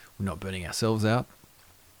 We're not burning ourselves out.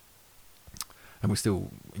 And we're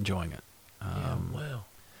still enjoying it. Wow.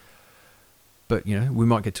 But, we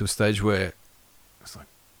might get to a stage where it's like,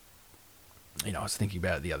 I was thinking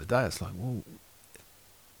about it the other day. It's like, well,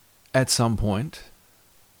 at some point,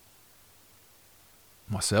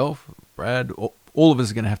 myself, Brad, all of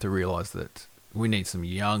us are going to have to realise that we need some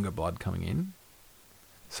younger blood coming in.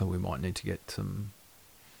 So we might need to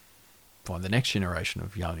find the next generation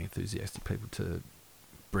of young, enthusiastic people to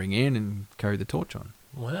bring in and carry the torch on.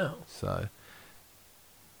 Wow. So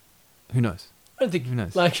who knows? I don't think, who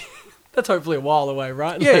knows? Like, that's hopefully a while away,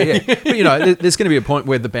 right? Yeah. But, there's going to be a point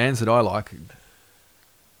where the bands that I like,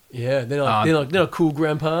 yeah, they're not cool,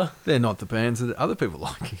 grandpa. They're not the bands that other people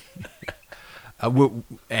like.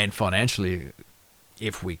 And financially,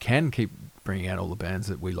 if we can keep bringing out all the bands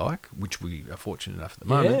that we like, which we are fortunate enough at the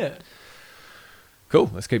moment, cool,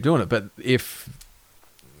 let's keep doing it. But if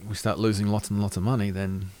we start losing lots and lots of money,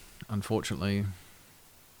 then unfortunately,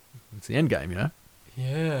 it's the end game,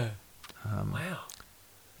 Yeah. Wow.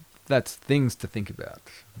 That's things to think about.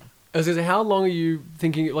 I was going to say, how long are you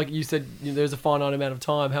thinking, like you said, there's a finite amount of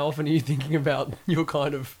time. How often are you thinking about your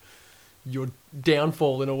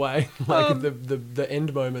downfall in a way, like the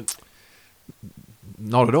end moment?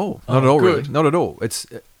 Not at all. Not at all, good. Really. Not at all. It's,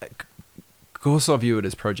 of course, I view it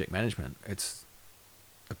as project management. It's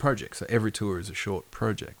a project, so every tour is a short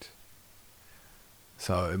project.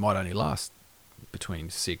 So it might only last between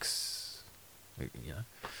 6,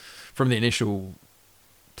 from the initial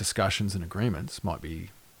discussions and agreements, might be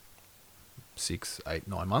 6, 8,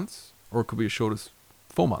 9 months, or it could be as short as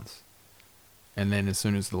 4 months. And then as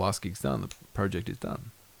soon as the last gig's done, the project is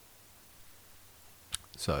done.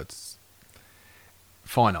 So it's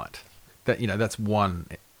finite. That's one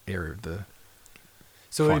area of the.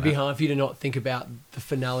 So it'd be hard for you to not think about the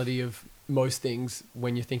finality of most things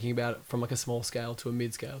when you're thinking about it from like a small scale to a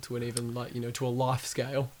mid scale to an even like, to a life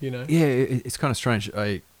scale, Yeah, it's kind of strange.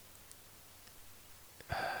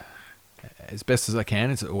 As best as I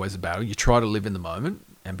can, it's always a battle. You try to live in the moment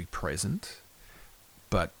and be present,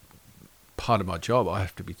 but part of my job, I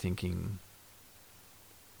have to be thinking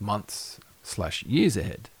months/years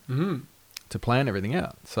ahead to plan everything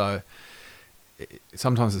out. So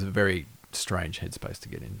sometimes it's a very strange headspace to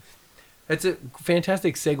get in. It's a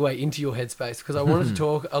fantastic segue into your headspace because I wanted to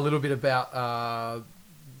talk a little bit about,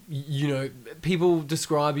 people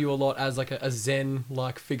describe you a lot as like a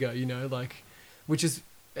Zen-like figure, which is,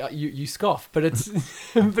 you scoff, but it's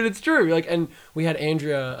but it's true. Like, and we had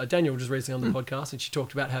Andrea Daniel just recently on the podcast, and she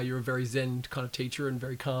talked about how you're a very Zen kind of teacher and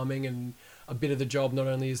very calming, and a bit of the job not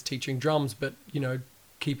only is teaching drums, but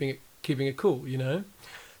keeping it cool.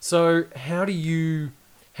 So how do you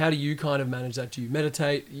kind of manage that? Do you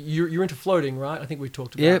meditate? You're into floating, right? I think we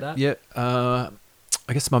talked about that. Yeah. I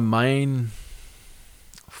guess my main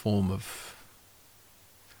form of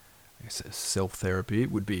self-therapy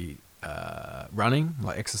would be running,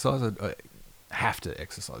 like exercise. I have to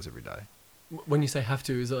exercise every day. When you say have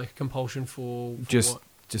to, is it like a compulsion for just what?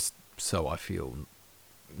 Just so I feel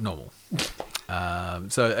normal.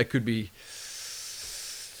 So it could be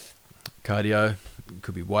cardio, it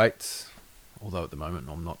could be weights. Although at the moment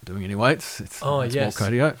I'm not doing any weights. It's more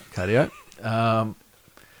cardio.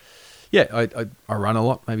 I run a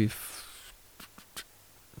lot, maybe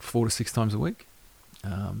 4 to 6 times a week.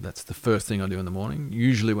 That's the first thing I do in the morning,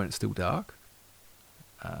 usually when it's still dark.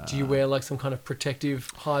 Do you wear like some kind of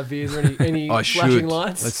protective high vis or any flashing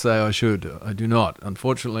lights? Let's say I should. I do not.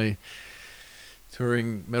 Unfortunately,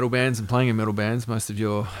 touring metal bands and playing in metal bands, most of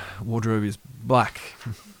your wardrobe is black.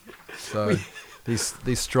 So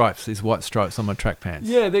these stripes, these white stripes on my track pants.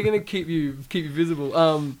 Yeah, they're going to keep you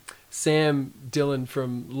visible. Sam Dillon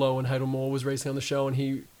from Low and Hadelmore was recently on the show, and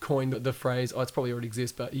he coined the phrase, it's probably already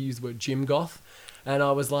exists, but he used the word gym goth. And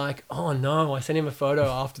I was like, oh no, I sent him a photo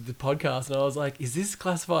after the podcast, and I was like, is this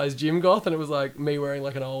classified as gym goth? And it was like me wearing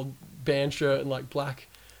like an old band shirt and like black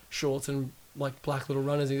shorts and like black little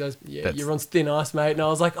runners. And he goes, you're on thin ice, mate. And I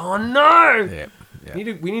was like, oh no! Yeah. We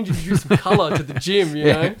need to introduce some colour to the gym, you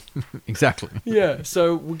know? Exactly. Yeah,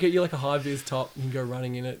 so we'll get you like a high-vis top. You can go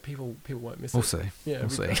running in it. People won't miss it. We'll see. Yeah, we'll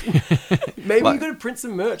see. Maybe you got to print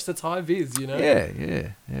some merch that's high-vis, Yeah.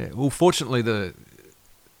 Well, fortunately, the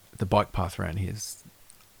bike path around here is,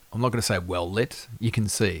 I'm not going to say well lit. You can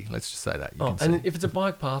see. Let's just say that. You can and see. if it's a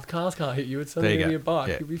bike path, cars can't hit you. It's only going to be a bike.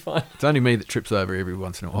 Yeah. You'll be fine. It's only me that trips over every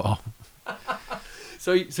once in a while.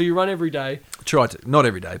 So you run every day? Try to. Not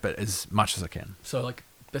every day, but as much as I can. So like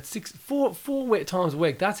that's four times a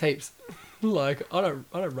week. That's heaps. Like I don't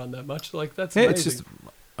run that much. Like that's amazing. It's just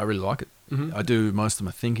I really like it. Mm-hmm. I do most of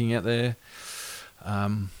my thinking out there.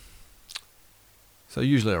 So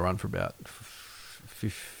usually I run for about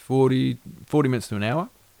 40 minutes to an hour.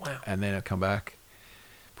 Wow. And then I come back,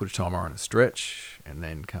 put a timer on a stretch, and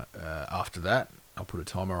then after that I'll put a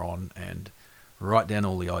timer on and write down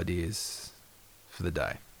all the ideas for the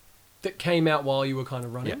day. That came out while you were kind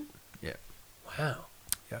of running? Yeah. Wow.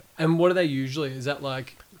 Yeah. And what are they usually? Is that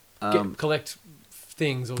like collect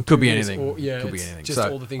things or could be this, anything? Or, yeah, could be anything. Just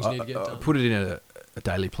all the things you need to get done. I put it in a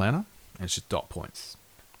daily planner, and it's just dot points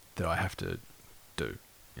that I have to do.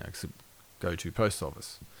 Go to post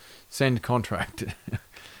office, send contract,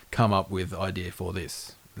 come up with idea for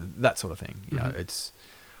this, that sort of thing. It's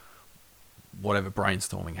whatever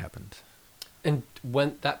brainstorming happened. And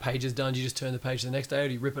when that page is done, do you just turn the page the next day, or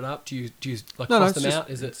do you rip it up? Do you like cross them out?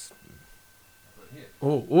 Is it?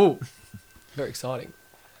 Oh, very exciting.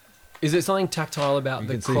 Is it something tactile about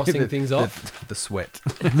the crossing things off? The sweat.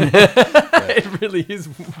 It really is.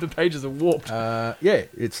 The pages are warped. Yeah,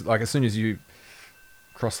 it's like as soon as you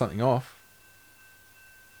cross something off,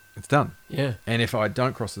 it's done. Yeah. And if I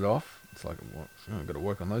don't cross it off, it's like, I've got to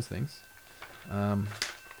work on those things.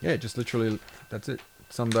 Just literally, that's it.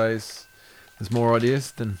 Some days there's more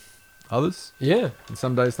ideas than others. Yeah. And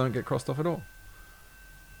some days don't get crossed off at all.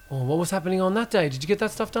 Oh, what was happening on that day? Did you get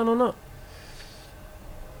that stuff done or not?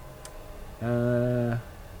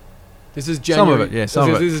 This is January. Some of it, yeah.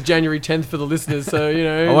 This is January 10th for the listeners, so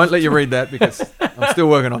I won't let you read that because I'm still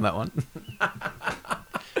working on that one.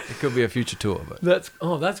 It could be a future tour, but that's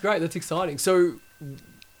great. That's exciting. So,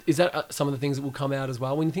 is that some of the things that will come out as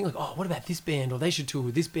well when you think like, what about this band, or they should tour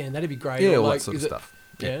with this band? That'd be great. Yeah, all like, that sort of stuff.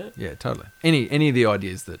 Yeah, totally. Any of the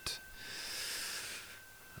ideas that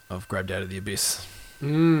I've grabbed out of the abyss.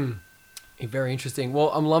 Very interesting. Well,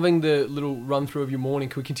 I'm loving the little run through of your morning.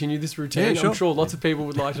 Can we continue this routine? Yeah, sure. I'm sure lots of people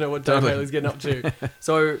would like to know what Dave Haley's getting up to.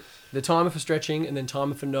 So the timer for stretching and then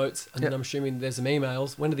timer for notes, and then Yep. I'm assuming there's some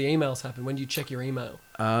emails. When do the emails happen? When do you check your email?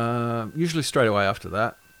 Usually straight away after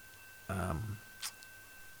that.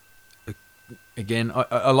 Again,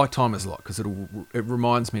 I like timers a lot because it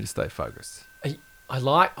reminds me to stay focused.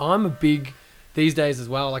 I'm a big, these days as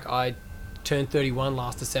well, like I turned 31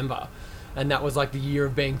 last December, and that was like the year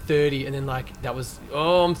of being 30, and then like that was,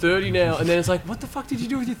 oh, I'm 30 now, and then it's like, what the fuck did you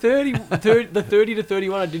do with your 30? The 30 to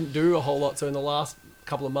 31 I didn't do a whole lot, so in the last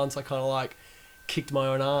couple of months I kind of like kicked my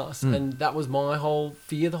own ass, and that was my whole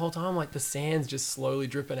fear the whole time, like the sand's just slowly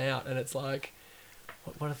dripping out, and it's like,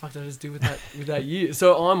 what the fuck did I just do with that year?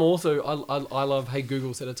 So I'm also, I love, hey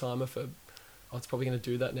Google, set a timer for, oh, it's probably going to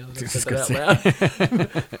do that now that I've said that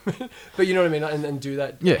out loud. But you know what I mean? And do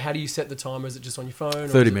that. Yeah. How do you set the timer? Is it just on your phone?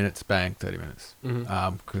 30 minutes, bang, 30 minutes.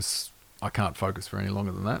 Mhm. Because I can't focus for any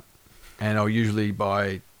longer than that. And I'll usually,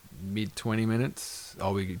 by mid 20 minutes,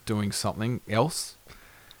 I'll be doing something else.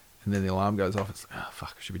 And then the alarm goes off. It's, oh,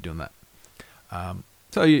 fuck, I should be doing that.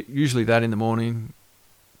 So usually that in the morning.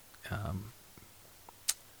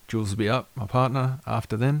 Jules will be up, my partner,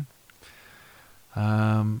 after then.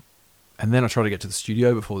 And then I try to get to the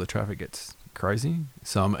studio before the traffic gets crazy.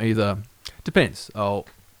 So I'm either, depends. I'll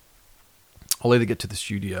either get to the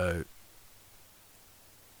studio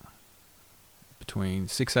between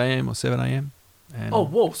 6 a.m. or 7 a.m. And Oh,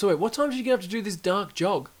 whoa. So wait, what time did you get up to do this dark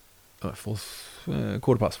jog?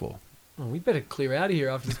 4:15. Oh, we better clear out of here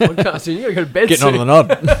after this podcast, and you gotta go to bed Getting soon. on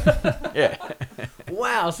the nod. Yeah.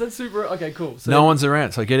 Wow, so that's super. Okay, cool. So No one's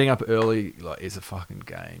around. So getting up early is a fucking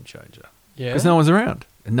game changer. yeah. Because no one's around.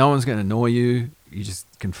 And no one's going to annoy you. You just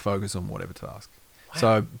can focus on whatever task. Wow.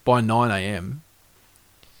 So by 9 a.m.,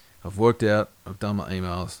 I've worked out, I've done my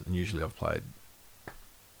emails, and usually I've played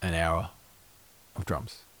an hour of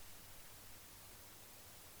drums.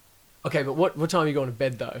 Okay, but what time are you going to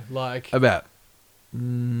bed though? Like, About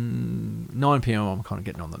 9 p.m., I'm kind of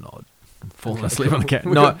getting on the nod. I'm falling Okay, asleep cool. on the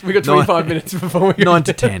couch. we got 25 minutes before we 9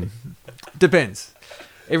 to 10. Depends.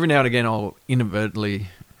 Every now and again, I'll inadvertently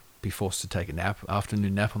be forced to take a nap,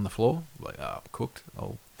 afternoon nap on the floor. Like, oh, I'm cooked.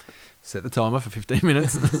 I'll set the timer for 15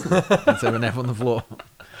 minutes and have a nap on the floor.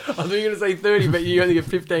 I thought you were going to say 30, but you only get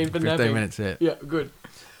 15 for 15 napping. minutes, yeah. Yeah, good.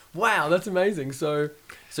 Wow, that's amazing. So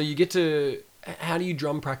you get to. How do you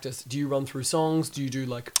drum practice? Do you run through songs? Do you do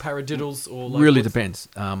like paradiddles or like Really what's- depends.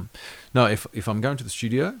 No, if I'm going to the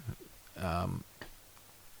studio,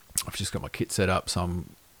 I've just got my kit set up, so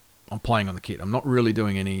I'm playing on the kit. I'm not really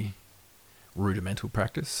doing any rudimental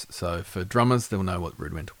practice. So for drummers, they'll know what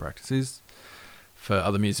rudimental practice is. For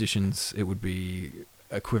other musicians, it would be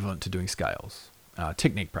equivalent to doing scales.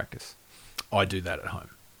 Technique practice. I do that at home.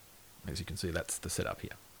 As you can see, that's the setup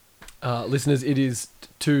here. Listeners, it is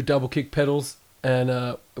 2 double kick pedals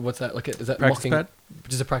and what's that? Like, is that Practice mocking? pad?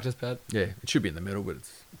 Just a practice pad. Yeah, it should be in the middle, but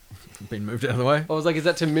it's been moved out of the way. I was like, is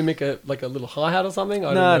that to mimic a little hi hat or something?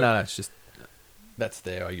 I No, don't know. no, it's just that's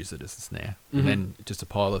there. I use it as a snare, Mhm. and then just a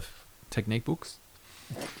pile of technique books.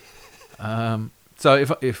 So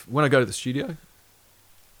if when I go to the studio,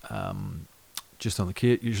 just on the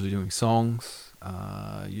kit, usually doing songs,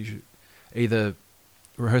 usually either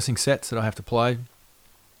rehearsing sets that I have to play,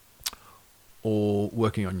 or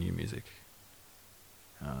working on new music.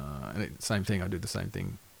 Same thing. I do the same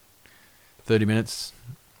thing. 30 minutes.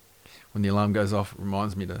 When the alarm goes off, it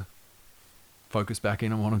reminds me to focus back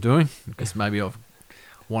in on what I'm doing because maybe I've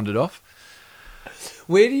wandered off.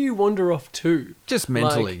 Where do you wander off to? Just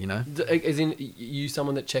mentally, Like, you know. As in, you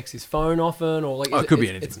someone that checks his phone often, or like? Oh, it could be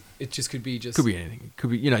anything. It just could be just. Could be anything. It could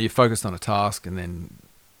be, you're focused on a task and then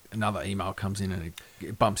another email comes in and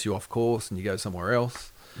it bumps you off course and you go somewhere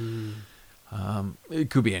else. It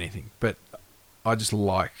could be anything, but I just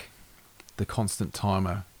like the constant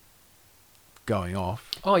timer going off.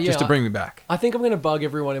 Oh yeah. Just to bring me back. I think I'm going to bug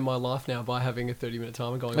everyone in my life now by having a 30-minute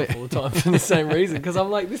timer going off all the time for the same reason, because I'm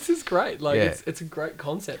like, this is great. Like, Yeah. it's a great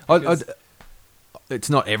concept. I, because- it's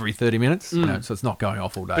not every 30 minutes, so it's not going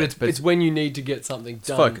off all day. but it's when you need to get something it's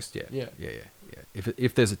done. focused, yeah. Yeah.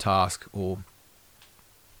 If there's a task, or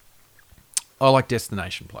I like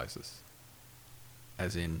destination places,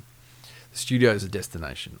 as in the studio is a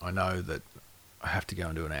destination. I know that I have to go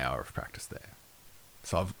and do an hour of practice there,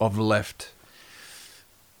 so I've left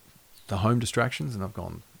the home distractions and I've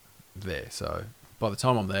gone there. So by the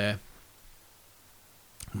time I'm there,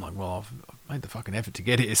 I'm like, well, I've made the fucking effort to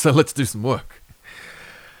get here, so let's do some work.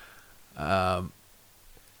 I'll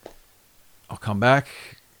come back.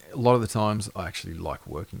 A lot of the times I actually like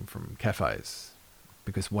working from cafes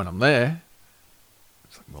because when I'm there,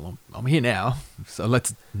 it's like, well, I'm here now, so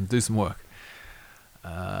let's do some work.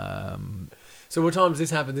 So what time does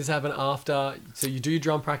this happen? This happen after? So you do your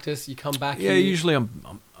drum practice. You come back. Yeah, here. usually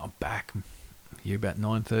I'm back here about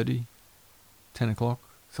 9:30, 10 o'clock,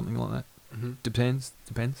 something like that. Mm-hmm. Depends.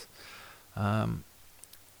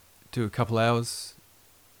 Do a couple hours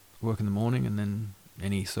work in the morning, and then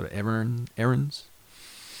any sort of errands,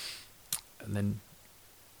 and then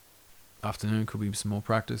afternoon could be some more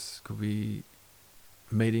practice, could be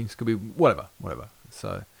meetings, could be whatever.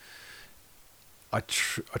 So I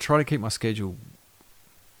try to keep my schedule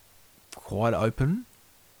quite open,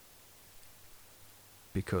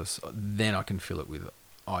 because then I can fill it with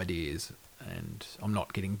ideas, and I'm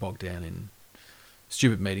not getting bogged down in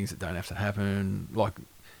stupid meetings that don't have to happen, like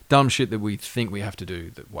dumb shit that we think we have to do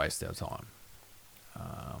that waste our time.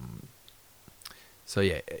 So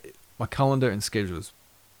yeah, my calendar and schedule is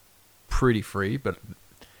pretty free, but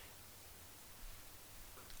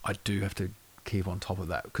I do have to keep on top of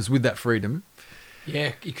that, because with that freedom,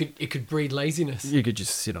 yeah, it could breed laziness. you could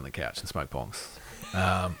just sit on the couch and smoke bongs.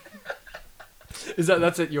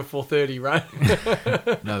 That's at your 4:30, right?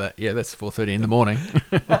 No, that's 4:30 in the morning.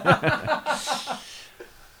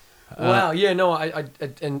 Wow. Yeah. No. I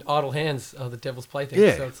and idle hands are the devil's plaything.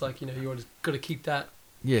 Yeah. So it's like, you just got to keep that.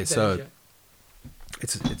 Yeah. that So energy.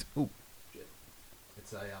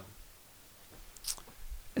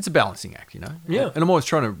 it's a balancing act, Yeah. And I'm always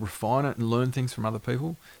trying to refine it and learn things from other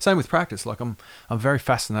people. Same with practice. Like I'm very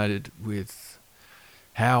fascinated with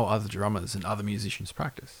how other drummers and other musicians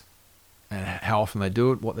practice, and how often they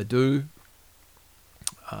do it, what they do.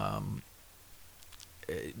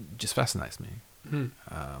 It just fascinates me.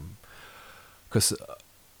 Because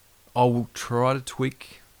I will try to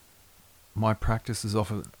tweak my practice as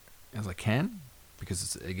often as I can,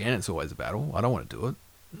 because it's always a battle. I don't want to do it.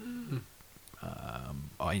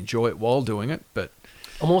 I enjoy it while doing it, but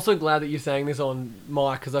I'm also glad that you're saying this on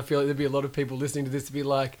mic, because I feel like there'd be a lot of people listening to this to be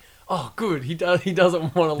like, "Oh, good, he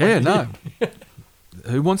doesn't want to." yeah, no.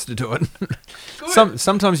 Who wants to do it?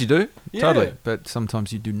 Sometimes you do, Yeah. totally, but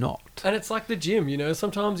sometimes you do not. And it's like the gym,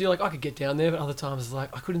 Sometimes you're like, I could get down there, but other times it's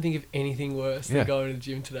like, I couldn't think of anything worse Yeah. than going to the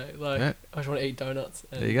gym today. Like, Yeah. I just want to eat donuts.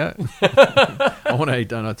 And There you go. I want to eat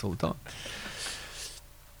donuts all the time.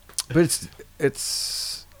 But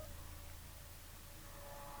it's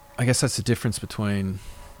I guess that's the difference between,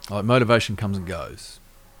 like, motivation comes and goes.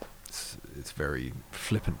 It's very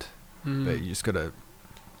flippant, but you just got to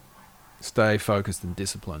stay focused and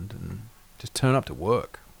disciplined and just turn up to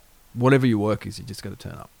work. Whatever your work is, you just got to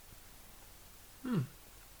turn up.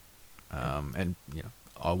 And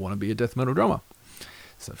I want to be a death metal drummer,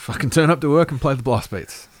 so fucking turn up to work and play the blast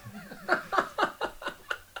beats.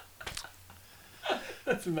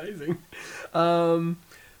 That's amazing. I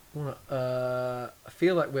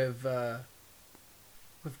feel like we've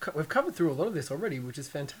covered through a lot of this already, which is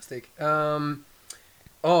fantastic.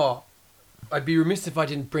 I'd be remiss if I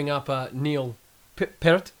didn't bring up Neil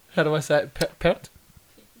Peart. How do I say it? Peart?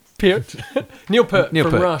 Neil Peart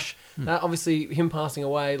from Peart. Rush. Obviously, him passing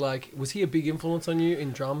away, like, was he a big influence on you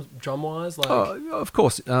in drum wise? Like, Of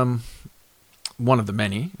course. One of the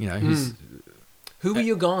many, he's... Who were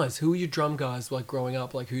your guys? Who were your drum guys, like, growing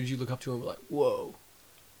up? Like, who did you look up to and be like, whoa?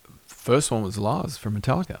 First one was Lars from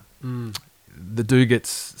Metallica. The dude gets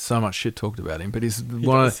so much shit talked about him, but he's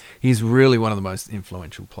really one of the most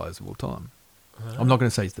influential players of all time. I'm not going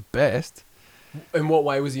to say he's the best. In what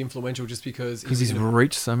way was he influential? Just because He's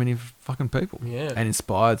reached so many fucking people. Yeah. And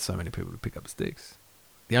inspired so many people to pick up sticks.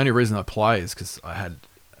 The only reason I play is because I had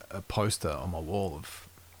a poster on my wall of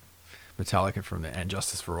Metallica from the And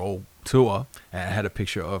Justice for All tour, and it had a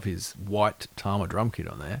picture of his white Tama drum kit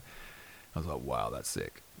on there. I was like, wow, that's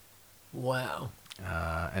sick. Wow.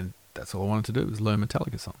 And that's all I wanted to do was learn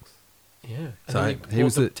Metallica songs. Yeah. And So then he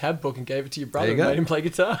was the the tab book and gave it to your There brother you and go. made him play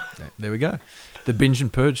guitar. There we go. The Binge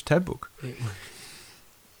and Purge tab book.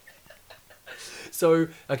 So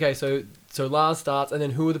Lars starts, and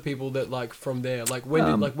then who are the people that, like, from there? Like,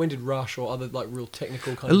 when did Rush or other, like, real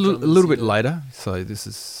technical kind A of little drummers bit do it? later. So this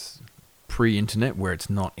is pre-internet, where it's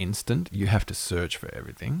not instant. You have to search for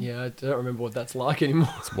everything. Yeah, I don't remember what that's like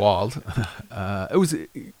anymore. It's wild. It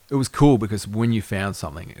was cool because when you found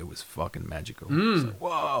something, it was fucking magical. It's like,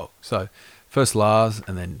 whoa. So first Lars,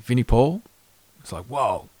 and then Vinnie Paul. It's like,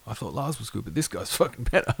 whoa. I thought Lars was good, but this guy's fucking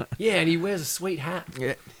better. Yeah, and he wears a sweet hat.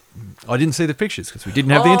 Yeah. I didn't see the pictures because we didn't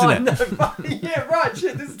have the internet. No, yeah, right.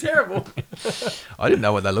 Shit, this is terrible. I didn't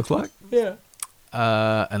know what they looked like. Yeah.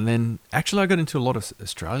 And then actually I got into a lot of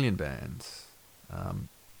Australian bands.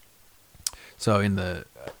 So in the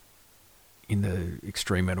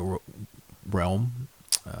extreme metal realm,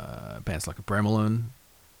 bands like Bremelin,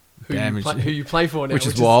 Who you play for now? which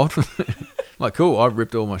is wild. Like, cool. I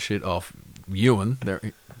ripped all my shit off Ewan.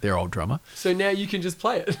 their old drummer. So now you can just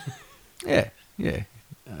play it. Yeah, yeah.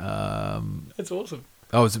 That's awesome.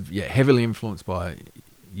 I was heavily influenced by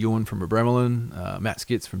Ewan from Bremelin, Matt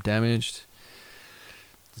Skitz from Damaged.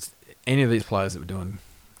 Just any of these players that were doing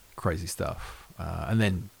crazy stuff. And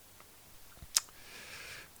then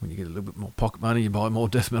when you get a little bit more pocket money, you buy more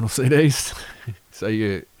death metal CDs. So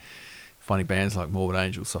you're finding bands like Morbid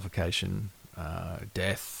Angel, Suffocation,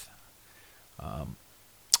 Death.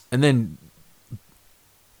 And then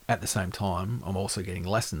at the same time, I'm also getting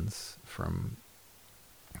lessons from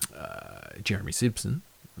Jeremy Simpson.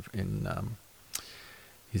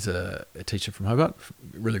 He's a teacher from Hobart,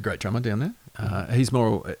 really great drummer down there. He's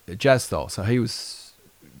more a jazz style, so he was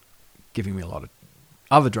giving me a lot of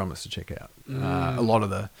other drummers to check out. A lot of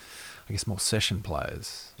the, I guess, more session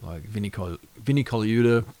players like Vinny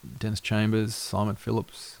Colaiuta, Dennis Chambers, Simon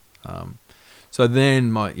Phillips. So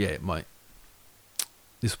then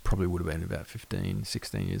this probably would have been about 15,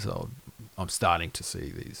 16 years old. I'm starting to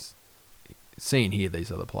see and hear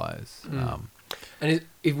these other players. And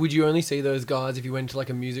would you only see those guys if you went to like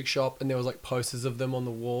a music shop and there was like posters of them on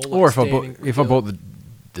the wall? Like or if I bought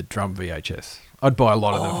the drum VHS, I'd buy a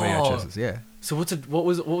lot of the VHSs. Yeah. So what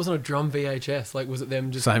was on a drum VHS? Like, was it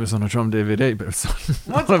them just same as on a drum DVD, but it's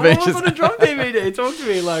what was on a drum DVD? Talk to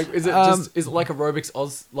me. Like, is it like aerobics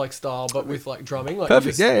Oz like style, but with like drumming? Like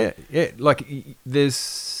perfect. Yeah. Like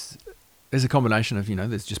there's a combination of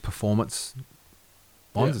there's just performance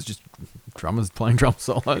ones. It's just drummers playing drum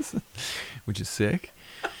solos, which is sick.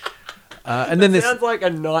 And then sounds like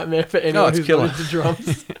a nightmare for anyone who's not into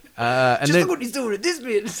drums. And just then, look what he's doing at this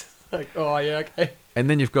bit. It's like, oh yeah, okay. And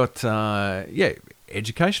then you've got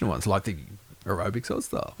educational ones like the aerobics Oz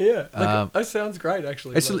style. Yeah, that sounds great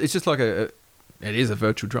actually. It's just like it is a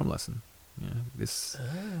virtual drum lesson. This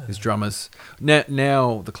drummers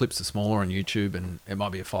now the clips are smaller on YouTube, and it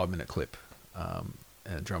might be a 5-minute clip, and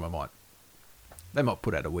a drummer might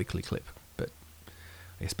put out a weekly clip. But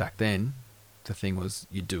I guess back then the thing was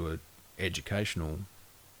you'd do an educational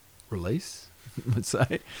release, let's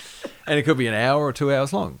say, and it could be an hour or 2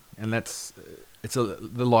 hours long, and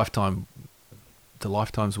the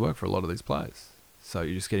lifetime's work for a lot of these players. So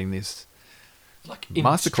you're just getting this like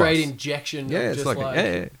masterclass. Straight injection. Yeah, it's like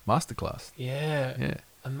masterclass. Yeah.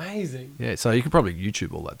 Amazing. Yeah, so you can probably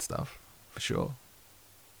YouTube all that stuff for sure.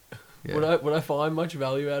 Yeah. Would I find much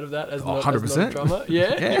value out of that as not 100%. a drummer?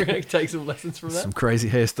 Yeah? You're going to take some lessons from that? Some crazy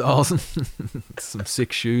hairstyles and some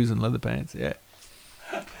sick shoes and leather pants. Yeah.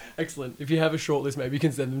 Excellent. If you have a short list, maybe you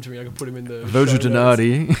can send them to me. I can put them in the Virgil show notes.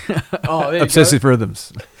 Donati. Oh, there Obsessive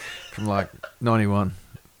Rhythms from like 91.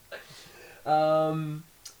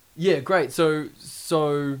 Yeah, great. So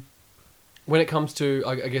when it comes to,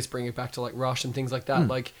 I guess, bringing it back to like Rush and things like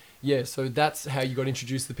that, so that's how you got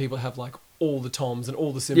introduced to the people that have like all the toms and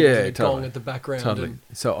all the cymbals and the gong at the background. Totally.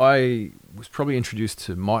 So I was probably introduced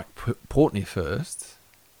to Mike Portney first,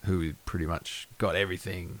 who pretty much got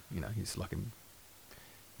everything. He's like a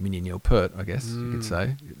mini Neil Peart, I guess you could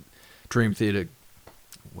say. Dream Theater,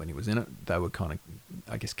 when he was in it, they were kind of,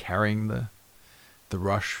 I guess, carrying the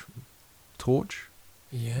Rush torch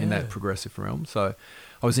in that progressive realm. So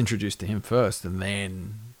I was introduced to him first, and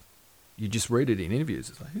then you just read it in interviews.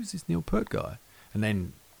 It's like, who's this Neil Peart guy? And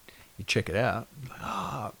then you check it out.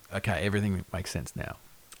 Like, okay, everything makes sense now.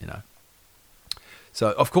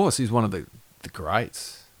 So of course he's one of the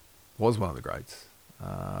greats. Was one of the greats.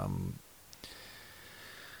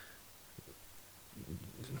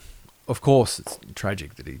 Of course, it's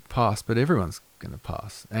tragic that he passed, but everyone's going to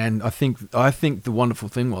pass. And I think the wonderful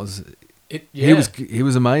thing was he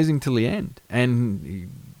was amazing till the end, and he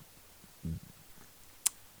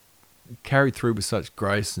carried through with such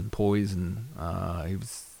grace and poise, and he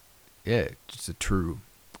was just a true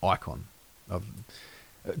icon of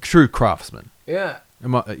a true craftsman. Yeah, a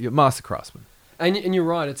master craftsman. And you're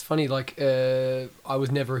right. It's funny. Like I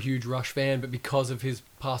was never a huge Rush fan, but because of his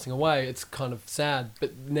passing away, it's kind of sad.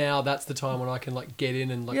 But now that's the time when I can like get in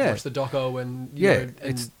and like watch the doco and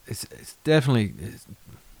it's definitely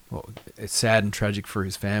it's sad and tragic for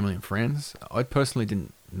his family and friends. I personally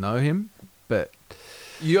didn't know him, but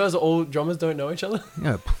you guys all drummers don't know each other.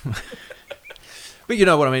 Yeah, but you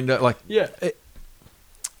know what I mean. Like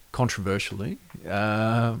controversially.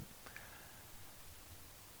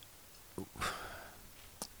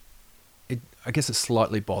 I guess it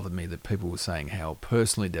slightly bothered me that people were saying how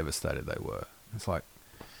personally devastated they were. It's like,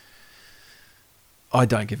 I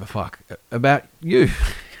don't give a fuck about you.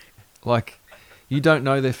 Like, you don't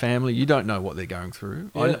know their family. You don't know what they're going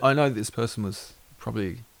through. Yeah. I know this person was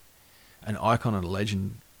probably an icon and a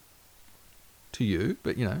legend to you,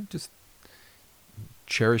 but, just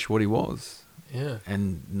cherish what he was. Yeah.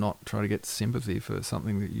 and not try to get sympathy for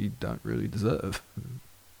something that you don't really deserve.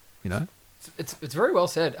 You know? It's very well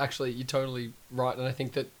said, actually. You're totally right. And I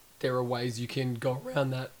think that there are ways you can go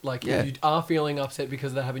around that. Like, Yeah. if you are feeling upset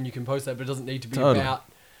because of that happened, you can post that, but it doesn't need to be Totally. about.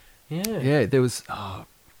 Yeah. Yeah, there was. The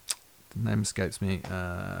name escapes me.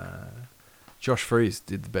 Josh Freese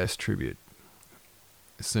did the best tribute.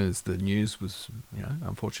 As soon as the news was,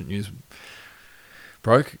 unfortunate news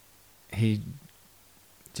broke, he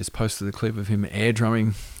just posted a clip of him air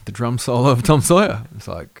drumming the drum solo of Tom Sawyer. It's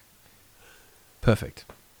like, perfect.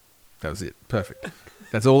 That was it. Perfect.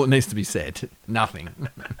 That's all that needs to be said. Nothing.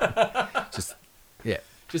 Just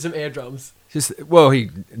some air drums. He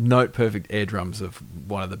note perfect air drums of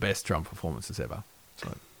one of the best drum performances ever.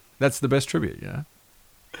 So that's the best tribute, Yeah,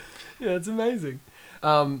 it's amazing.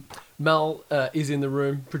 Mel is in the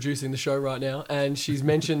room producing the show right now, and she's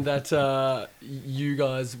mentioned that you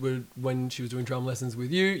guys were, when she was doing drum lessons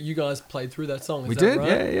with you, you guys played through that song. Is we that did,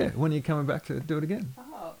 right? yeah. When are you coming back to do it again?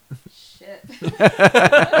 Oh, shit.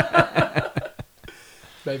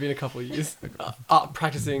 Maybe in a couple of years.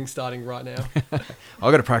 Practicing starting right now. I've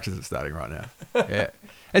got to practice it starting right now. Yeah.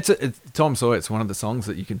 It's Tom Sawyer. It's one of the songs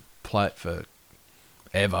that you can play it for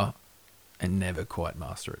ever and never quite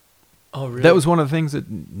master it. Oh, really? That was one of the things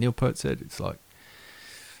that Neil Peart said. It's like,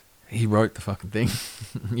 he wrote the fucking thing.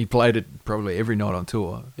 He played it probably every night on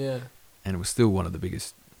tour. Yeah. And it was still one of the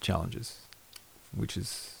biggest challenges, which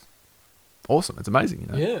is awesome. It's amazing, you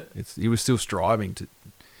know. Yeah. He was still striving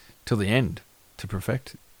till the end to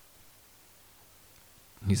perfect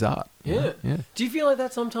his art. you know? Yeah. Do you feel like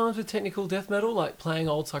that sometimes with technical death metal, like playing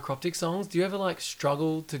old Psychroptic songs? Do you ever like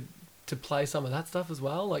struggle to play some of that stuff as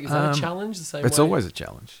well? Like, is that a challenge the same way? It's always a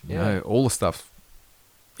challenge. You know, all the stuff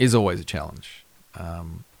is always a challenge.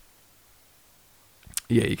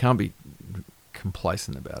 You can't be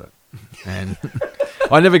complacent about it. And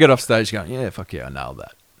I never get off stage going, yeah, fuck yeah, I nailed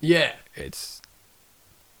that. Yeah.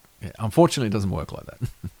 Unfortunately, it doesn't work like that.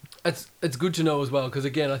 It's good to know as well, because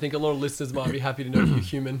again, I think a lot of listeners might be happy to know you're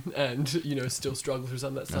human and still struggle through some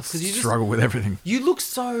of that stuff. Because you struggle with everything. You look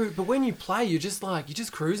but when you play, you're just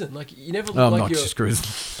cruising. Like, you never look I'm like not you're just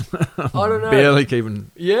cruising. I don't know. Barely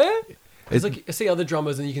keeping. Yeah. It's like I see other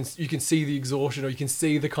drummers and you can see the exhaustion, or you can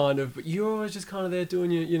see the kind of, but you're always just kind of there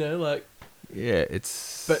doing your like. Yeah,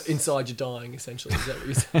 it's. But inside you're dying, essentially. Is that what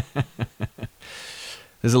you're saying?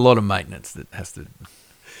 There's a lot of maintenance that has to.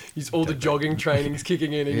 All the jogging training's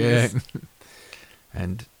kicking in.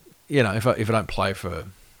 And and if I don't play for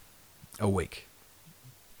a week,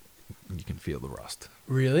 you can feel the rust.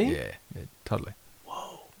 Really? Yeah, totally.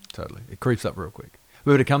 Whoa. Totally. It creeps up real quick,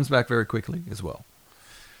 but it comes back very quickly as well.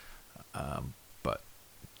 But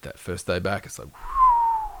that first day back, it's like,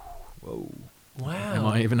 whoa. Wow. Am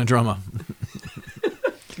I even a drummer?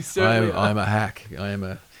 I'm a hack. I am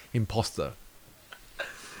a imposter.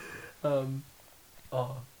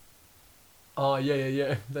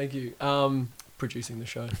 Yeah. Thank you. Producing the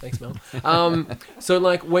show. Thanks, Mel. So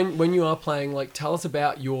like when you are playing, like, tell us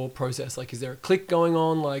about your process. Like, is there a click going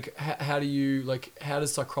on? Like, how do you, like, how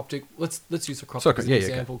does Psychroptic, let's use Psychroptic as an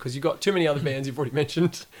example, because you've got too many other bands you've already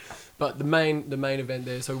mentioned, but the main event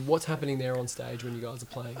there. So what's happening there on stage when you guys are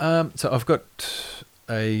playing? So I've got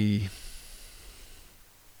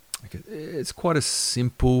it's quite a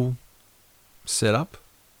simple setup.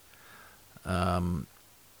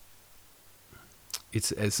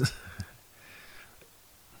 It's as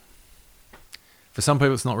for some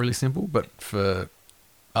people it's not really simple, but for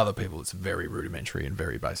other people it's very rudimentary and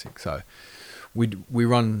very basic. So we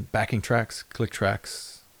run backing tracks, click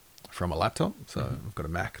tracks from a laptop. So I've got a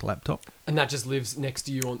Mac laptop, and that just lives next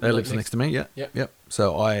to you on. That lives next to me. Yeah. Yep.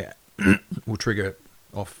 So I will trigger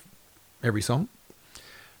off every song,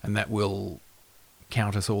 and that will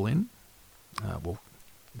count us all in.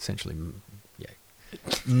 Essentially,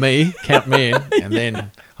 count me in, and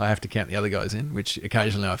then I have to count the other guys in, which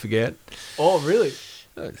occasionally I forget. Oh, really?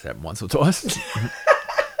 It's happened once or twice.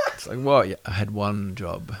 It's like, well, yeah, I had one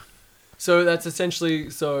job. So that's essentially,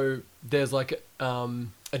 there's like a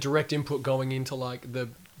direct input going into like the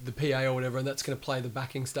PA or whatever, and that's going to play the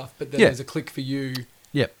backing stuff, but then there's a click for you.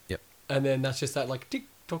 Yep. And then that's just that like tick,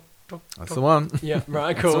 tock, tock. That's the one. Yeah,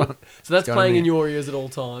 right, cool. So that's playing in your ears at all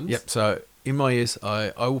times. Yep, so in my ears,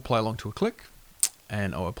 I will play along to a click,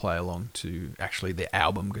 and I will play along to actually the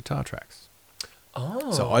album guitar tracks.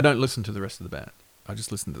 Oh. So I don't listen to the rest of the band. I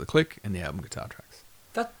just listen to the click and the album guitar tracks.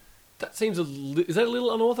 That seems is that a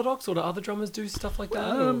little unorthodox, or do other drummers do stuff like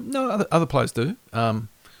that? No, other players do.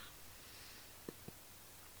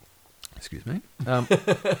 Excuse me.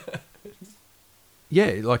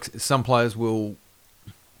 Yeah, like some players will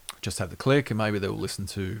just have the click, and maybe they will listen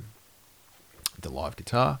to the live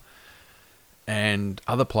guitar, and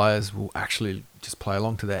other players will actually just play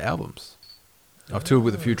along to their albums. I've toured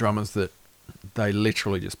with a few drummers that they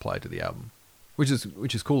literally just play to the album, which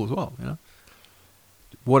is cool as well. You know,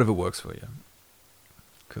 whatever works for you,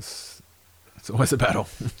 because it's always a battle.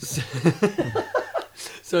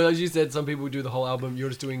 So as you said, some people do the whole album. You're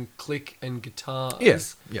just doing click and guitars.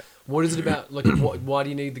 Yes. Yeah. What is it about? Like, why do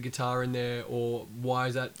you need the guitar in there, or why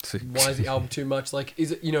is that? Why is the album too much? Like,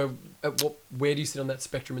 is it, you know, where do you sit on that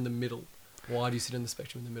spectrum in the middle? Why do you sit on the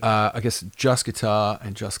spectrum in the middle? I guess just guitar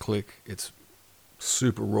and just click. It's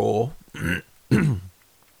super raw.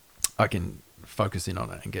 I can focus in on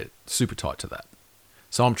it and get super tight to that.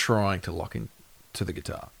 So I'm trying to lock in to the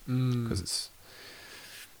guitar because it's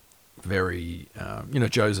very, you know,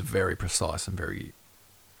 Joe's a very precise and very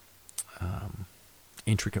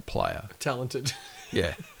intricate player. Talented.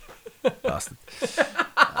 Yeah. Bastard.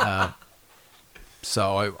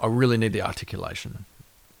 So I really need the articulation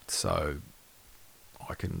so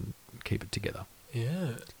I can keep it together.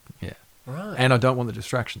 Yeah. Yeah. Right. And I don't want the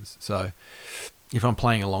distractions. So if I'm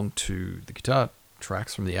playing along to the guitar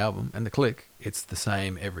tracks from the album and the click, it's the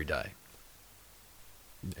same every day.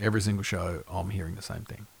 Every single show, I'm hearing the same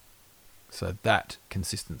thing. So that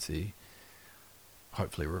consistency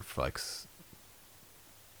hopefully reflects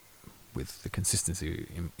with the consistency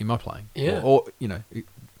in my playing. Yeah. Or you know, it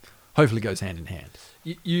hopefully goes hand in hand.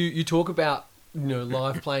 You talk about, you know,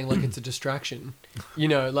 live playing like it's a distraction. You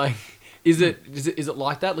know, like is it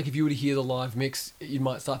like that? Like if you were to hear the live mix, you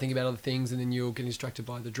might start thinking about other things, and then you're getting distracted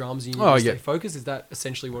by the drums, and you need to stay focused. Is that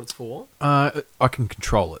essentially what it's for? I can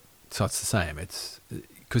control it, so it's the same. It's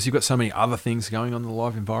because you've got so many other things going on in the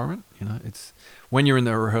live environment. You know, it's when you're in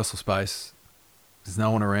the rehearsal space, there's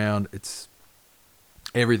no one around. It's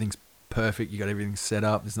everything's perfect. You got everything set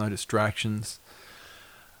up. There's no distractions.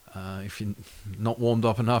 If you're not warmed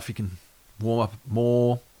up enough, you can warm up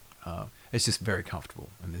more. It's just very comfortable,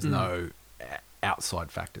 and there's no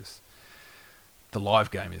outside factors. The live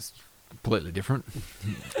game is completely different.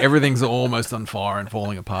 Everything's almost on fire and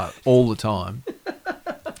falling apart all the time.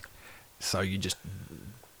 So you're just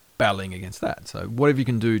battling against that. So whatever you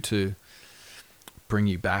can do to bring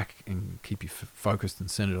you back and keep you focused and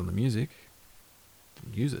centered on the music,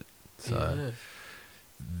 use it. So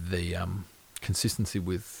the consistency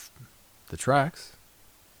with the tracks,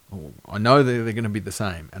 I know they're going to be the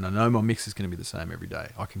same, and I know my mix is going to be the same every day.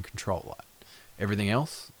 I can control that. Everything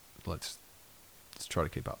else, let's try to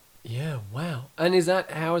keep up. Yeah, wow. And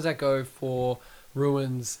how does that go for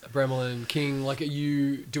Ruins, Bremelin, King? Like, are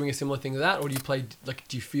you doing a similar thing to that, or do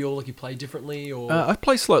you feel like you play differently? Or I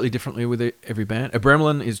play slightly differently with every band. A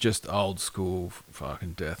Bremelin is just old school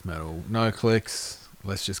fucking death metal, no clicks,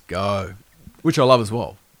 let's just go, which I love as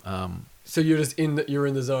well. So you're just you're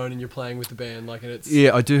in the zone and you're playing with the band, like, and it's...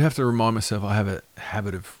 Yeah, I do have to remind myself I have a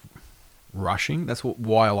habit of rushing. That's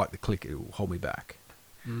why I like the click. It will hold me back.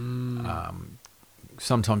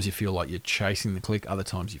 Sometimes you feel like you're chasing the click. Other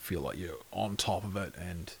times you feel like you're on top of it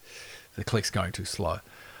and the click's going too slow.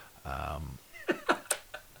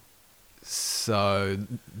 So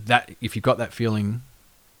that if you've got that feeling,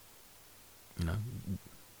 you know,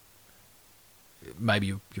 maybe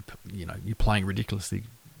you're playing ridiculously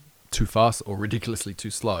too fast or ridiculously too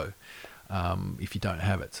slow if you don't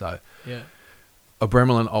have it. So yeah, a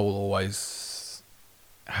Bremelin, I will always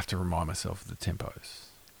have to remind myself of the tempos.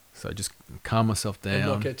 So just calm myself down. And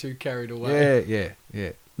not get too carried away.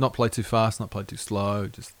 Yeah. Not play too fast, not play too slow.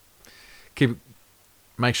 Just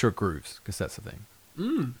make sure it grooves, because that's the thing.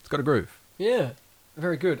 It's got to groove. Yeah.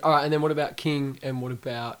 Very good. All right, and then what about King and what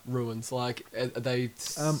about Ruins? Like, are they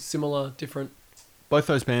similar, different? Both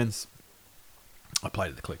those bands, I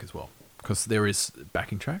played at the click as well, because there is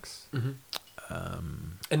backing tracks. Mm-hmm.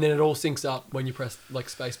 And then it all syncs up when you press like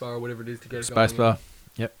spacebar or whatever it is to get it going. Spacebar,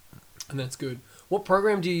 yep. And that's good. What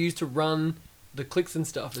program do you use to run the clicks and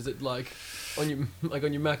stuff? Is it like on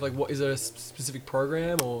your Mac? Like, what is there a specific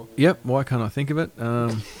program or? Yep. Why can't I think of it?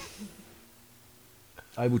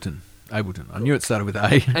 Ableton. I knew it started with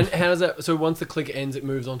A. And how does that? So once the click ends, it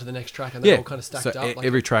moves on to the next track, and they're all kind of stacked up. Like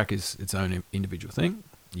every track is its own individual thing.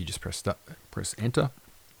 You just press enter,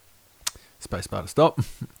 spacebar to stop.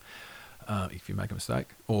 If you make a mistake,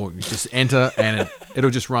 or you just enter and it'll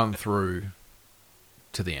just run through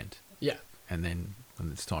to the end. Yeah. And then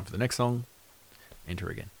when it's time for the next song, enter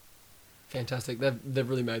again. Fantastic. They've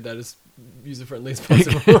really made that as user friendly as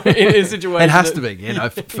possible in a situation. It has to be, you know.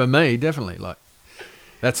 For me, definitely. Like,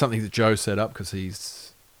 that's something that Joe set up because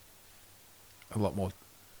he's a lot more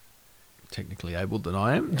technically able than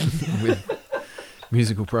I am with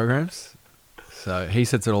musical programs. So he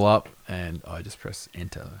sets it all up, and I just press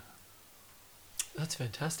enter. That's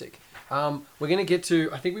fantastic. We're going to get to...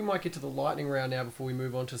 I think we might get to the lightning round now before we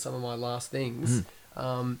move on to some of my last things.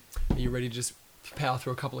 Are you ready to just power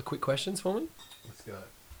through a couple of quick questions for me? Let's go.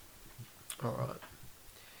 All right.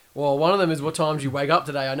 Well, one of them is what time did you wake up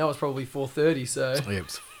today? I know it's probably 4:30, so... Yeah,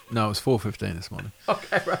 it was 4:15 this morning.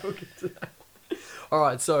 Okay, right, we'll get to that. All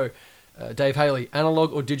right, so Dave Haley,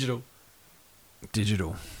 analog or digital?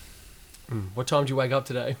 Digital. What time did you wake up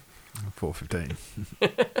today? 4:15.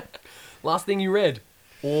 Last thing you read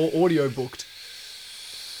or audio booked?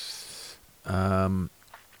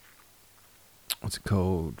 What's it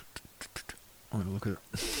called? I'm going to look at it.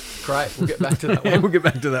 Great, we'll get back to that one. We'll get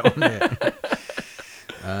back to that one, yeah.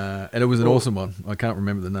 And it was an awesome one. I can't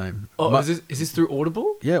remember the name. Oh, is this through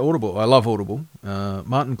Audible? Yeah, Audible. I love Audible.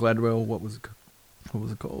 Martin Gladwell, what was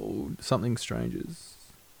it called? Something Strangers.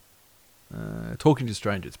 Talking to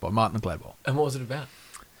Strangers by Martin Gladwell. And what was it about?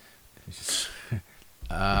 Was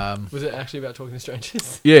it actually about talking to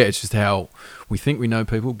strangers? Yeah, it's just how we think we know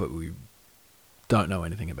people, but we don't know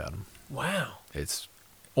anything about them. Wow. It's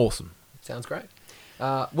awesome. Sounds great.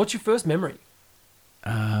 What's your first memory?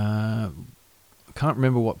 I can't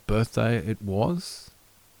remember what birthday it was,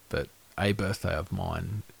 but a birthday of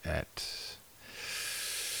mine at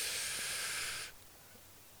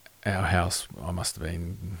our house, I must have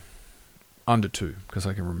been under 2 because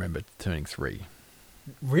I can remember turning 3.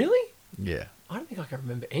 Really? Yeah. I don't think I can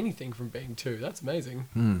remember anything from being 2. That's amazing.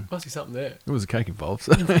 Must be something there. It was a cake involved.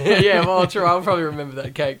 So. Yeah, well, true. I'll probably remember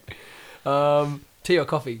that cake. Tea or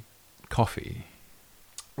coffee? Coffee.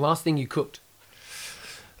 Last thing you cooked?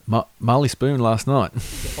 Marley Spoon last night.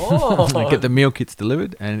 Oh! I get the meal kits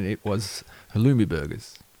delivered, and it was halloumi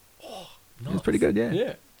burgers. Oh, It nice. was pretty good, yeah.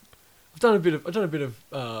 Yeah. I've done a bit of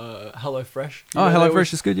Hello Fresh. Hello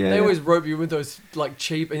Fresh is good, yeah. They always rope you with those like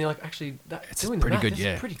cheap, and you're like, actually, It's doing pretty that, good, that's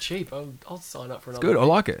yeah. pretty cheap. I'll sign up for It's another. good. I week.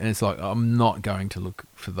 like it, and it's like I'm not going to look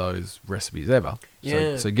for those recipes ever.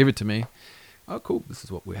 Yeah. So give it to me. Oh, cool. This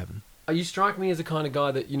is what we're having. You strike me as a kind of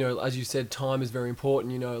guy that, as you said, time is very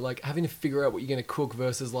important, like having to figure out what you're going to cook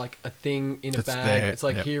versus like a thing in a That's bag. there, It's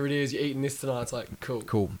like, yep. here it is, you're eating this tonight. It's like, cool.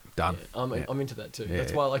 Cool. Done. Yeah, Yeah. I'm into that too. Yeah,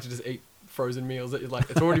 That's yeah. why I like to just eat frozen meals that you're like,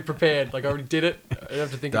 it's already prepared. Like I already did it. I don't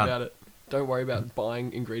have to think Done. about it. Don't worry about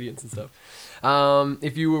buying ingredients and stuff.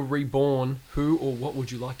 If you were reborn, who or what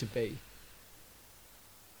would you like to be?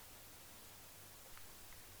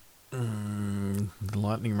 The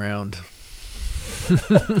lightning round.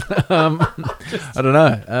 I don't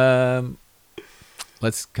know.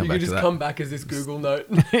 Let's come you back could to just that. come back as this Google note.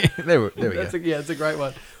 there we go. It's a great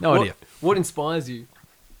one. No idea. What inspires you?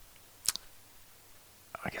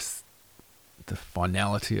 I guess the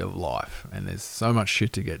finality of life, and there's so much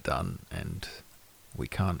shit to get done, and we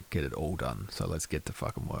can't get it all done. So let's get to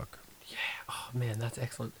fucking work. Yeah. Oh man, that's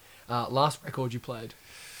excellent. Last record you played?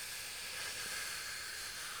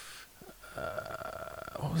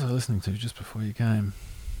 What was I listening to just before you came?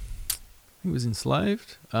 I think it was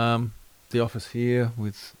Enslaved. The Office here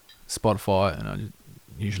with Spotify, and I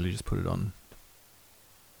usually just put it on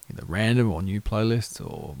either random or new playlists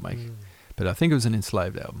or make. But I think it was an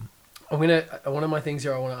Enslaved album. One of my things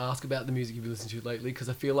here I want to ask about the music you've been listening to lately, because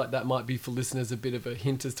I feel like that might be for listeners a bit of a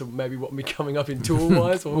hint as to maybe what may be coming up in tour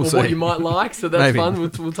wise or, We'll or what see. you might like. So that's Maybe. fun. We'll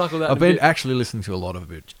tackle that. I've in a been bit. actually listening to a lot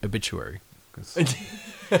of Obituary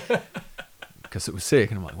because it was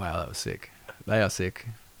sick, and I'm like, wow, that was sick. They are sick.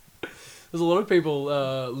 There's a lot of people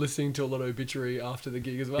listening to a lot of Obituary after the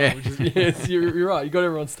gig as well. Yeah. Which is, yes, you're right. You got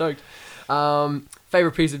everyone stoked.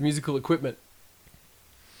 Favorite piece of musical equipment?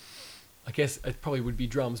 I guess it probably would be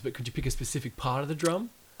drums, but could you pick a specific part of the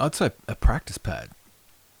drum? I'd say a practice pad.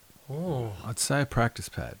 Oh, I'd say a practice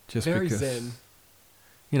pad, just very because zen.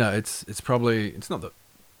 it's probably it's not the.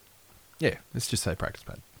 Yeah, let's just say practice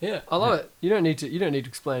pad. Yeah, I love it. You don't need to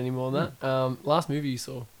explain any more than that. Last movie you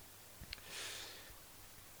saw?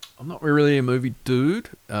 I'm not really a movie dude.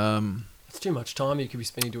 It's too much time you could be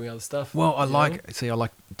spending doing other stuff. Well, I you like know?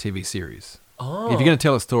 TV series. Oh, If you're going to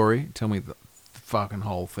tell a story, tell me the fucking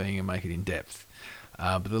whole thing and make it in depth.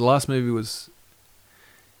 But the last movie was,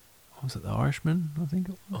 what was it, The Irishman? I think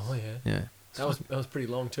it was. Oh yeah. Yeah. That was pretty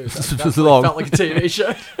long too. It That was long. felt like a TV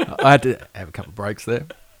show. I had to have a couple of breaks there.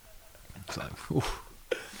 So, oof,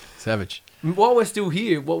 savage. While we're still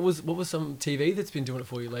here, what was some TV that's been doing it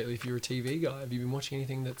for you lately? If you're a TV guy, have you been watching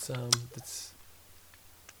anything that's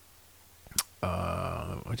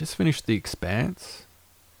I just finished The Expanse.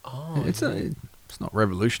 Oh, It's not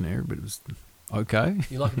revolutionary, but it was okay.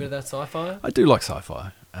 you like a bit of that sci-fi? I do like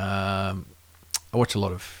sci-fi. I watch a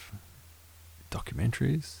lot of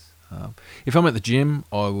documentaries. If I'm at the gym,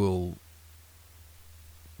 I will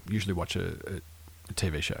usually watch a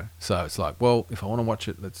TV show. So it's like, well, if I want to watch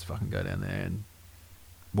it, let's fucking go down there and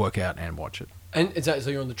work out and watch it. And is that so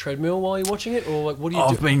you're on the treadmill while you're watching it, or like what do you do?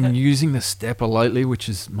 I've been using the stepper lately, which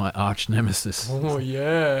is my arch nemesis. Oh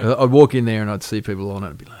yeah. I'd walk in there and I'd see people on it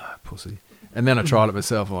and be like, oh, pussy. And then I tried it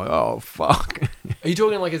myself. I'm like, oh, fuck. Are you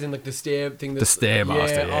talking like as in like the stair thing? The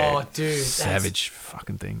Stairmaster, yeah. Oh, dude. Savage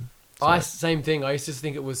fucking thing. Same thing. I used to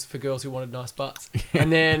think it was for girls who wanted nice butts.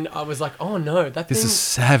 And then I was like, oh no, that This thing, is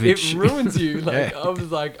savage. it ruins you. Like, Yeah. I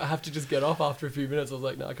was like, I have to just get off after a few minutes. I was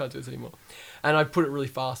like, no, I can't do this anymore. And I put it really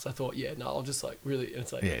fast. I thought, yeah, no, I'll just like really, and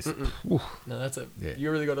it's like, Yeah, it's- no, that's it. Yeah.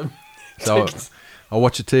 You really got to. So I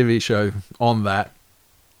watch a TV show on that.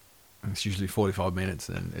 It's usually 45 minutes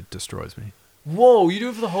and it destroys me. Whoa, you do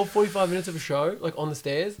it for the whole 45 minutes of a show, like on the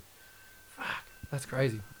stairs? Fuck, that's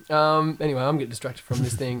crazy. Anyway, I'm getting distracted from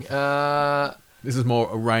this thing. This is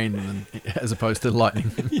more a rain than as opposed to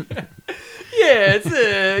lightning. Yeah, it's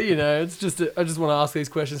it's just I just want to ask these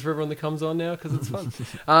questions for everyone that comes on now because it's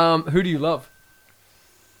fun. Who do you love?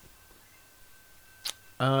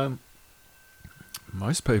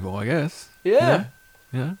 Most people, I guess. Yeah.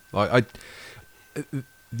 Yeah. Like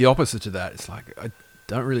the opposite to that. It's like I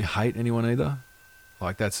don't really hate anyone either.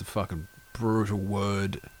 Like that's a fucking brutal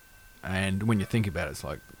word, and when you think about it, it's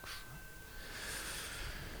like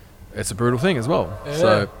it's a brutal thing as well. Yeah.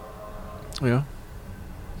 So, yeah.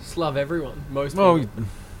 Just love everyone. Most Well, people.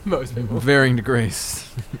 Most people. varying degrees.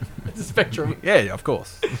 It's a spectrum. Yeah, of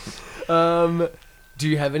course. Do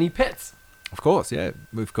you have any pets? Of course, yeah.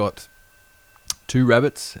 We've got 2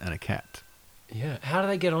 rabbits and a cat. Yeah. How do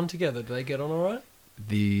they get on together? Do they get on all right?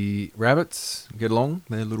 The rabbits get along,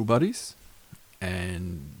 they're little buddies,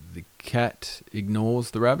 and the cat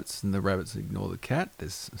ignores the rabbits, and the rabbits ignore the cat.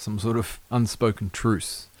 There's some sort of unspoken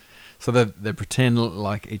truce. So they pretend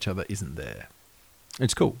like each other isn't there.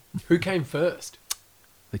 It's cool. Who came first?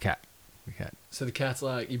 The cat. The cat. So the cat's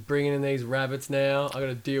like, you're bringing in these rabbits now. I got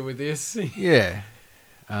to deal with this. Yeah.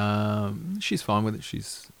 She's fine with it.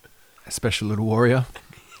 She's a special little warrior.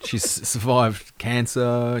 She's survived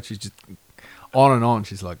cancer. She's just on and on.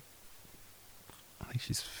 She's like, I think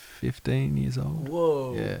she's 15 years old.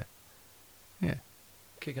 Whoa. Yeah. Yeah.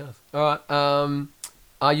 Kick ass. All right.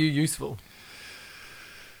 Are you useful?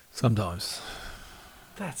 Sometimes.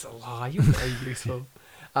 That's a lie. You're very useful.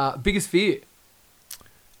 Biggest fear?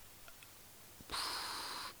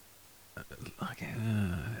 Like,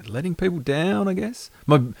 letting people down, I guess.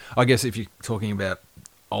 I guess if you're talking about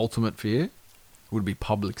ultimate fear, it would be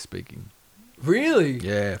public speaking. Really?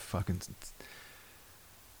 Yeah, fucking.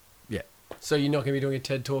 Yeah. So you're not going to be doing a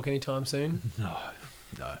TED Talk anytime soon? No.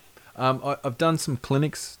 I've done some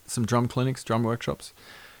clinics, some drum clinics, drum workshops,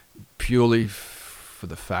 purely for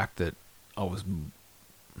the fact that I was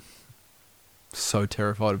so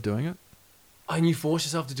terrified of doing it. And you force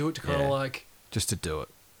yourself to do it to kind of like... Just to do it.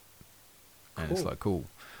 And it's Cool. like, cool.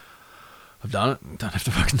 I've done it. Don't have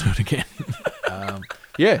to fucking do it again.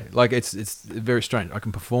 Yeah, like it's very strange. I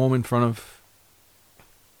can perform in front of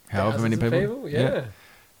however many thousands of people. Yeah.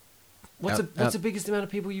 What's Out- the biggest amount of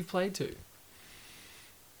people you've played to?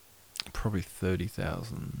 Probably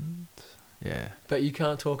 30,000. Yeah. But you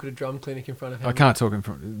can't talk at a drum clinic in front of... I can't talk in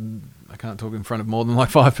front of more than like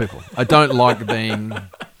 5 people. I don't like being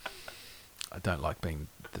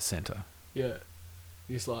the center. Yeah.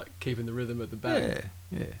 You're just like keeping the rhythm at the back.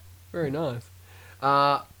 Yeah. Very nice.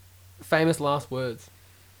 Famous last words.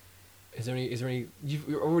 Is there any?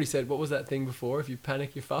 You've already said, what was that thing before? If you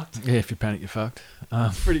panic, you're fucked. Yeah, if you panic, you're fucked.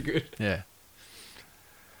 Pretty good. Yeah.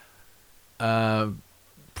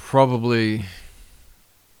 Probably.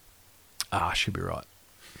 Should be right.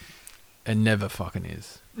 It never fucking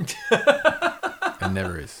is. It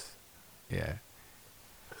never is. Yeah.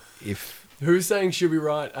 Who's saying she'll be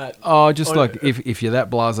right at... Just like if you're that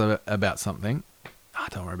blasé about something,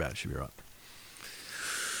 don't worry about it. She'll be right.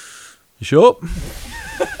 You sure?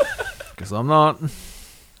 Because I'm not.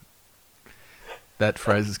 That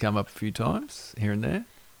phrase has come up a few times here and there.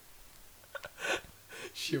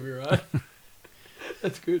 She'll be right.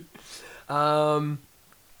 That's good. Anime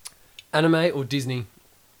or Disney?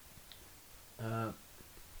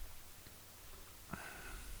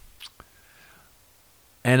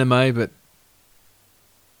 Anime, but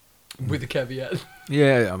With a caveat.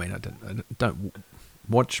 yeah, I mean, I don't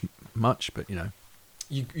watch much, but you know.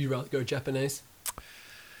 You rather go Japanese?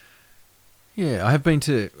 Yeah, I've been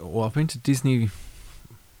to Disney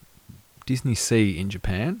Sea in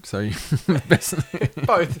Japan, so best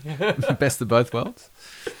Both. best of both worlds.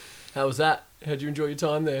 How was that? How'd you enjoy your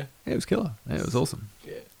time there? Yeah, it was killer. Yeah, it was awesome.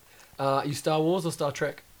 Yeah. You Star Wars or Star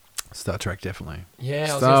Trek? Star Trek, definitely.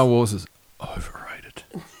 Yeah. Star Wars is overrated.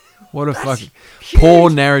 What a fucking poor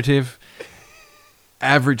narrative,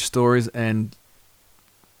 average stories, and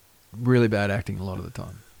really bad acting a lot of the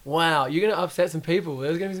time. Wow, you're gonna upset some people.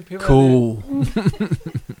 There's gonna be some people. Cool.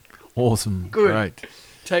 Awesome. Good. Great.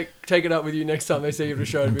 Take it up with you next time they see you at a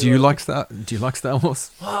show. Do you like Star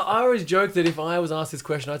Wars? Well, I always joke that if I was asked this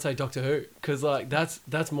question, I'd say Doctor Who, because like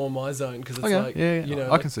that's more my zone. Because it's like, you know,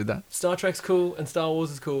 I can see that. Star Trek's cool and Star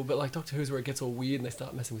Wars is cool, but like Doctor Who's where it gets all weird and they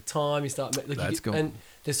start messing with time. You start like That's cool. And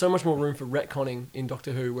there's so much more room for retconning in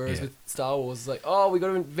Doctor Who, whereas with Star Wars, it's like, oh, we got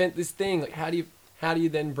to invent this thing. Like, how do you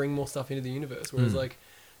then bring more stuff into the universe? Whereas like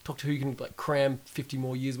Doctor Who, you can like cram 50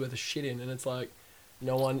 more years worth of shit in, and it's like,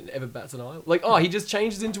 no one ever bats an eye. Like, oh, he just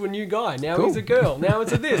changes into a new guy. Now he's a girl. Now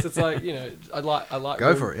it's a this. It's like, you know, I like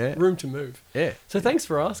Go for it, yeah. room to move. Yeah. So thanks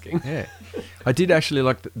for asking. Yeah. I did actually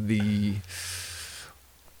like the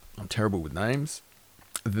I'm terrible with names.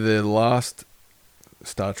 The last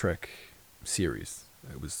Star Trek series.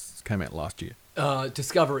 Came out last year.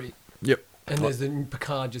 Discovery. Yep. And there's the new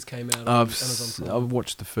Picard just came out on Amazon Prime. I've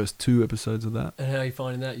watched the first 2 episodes of that. And how are you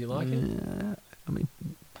finding that? You like it? Yeah. I mean,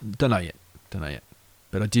 don't know yet.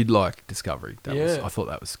 But I did like Discovery. I thought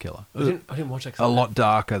that was killer. I didn't watch that. A lot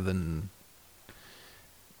darker than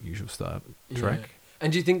usual Star Trek. Yeah.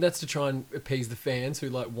 And do you think that's to try and appease the fans who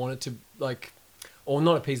like want it to like, or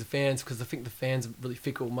not appease the fans, because I think the fans are really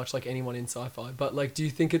fickle, much like anyone in sci-fi. But like, do you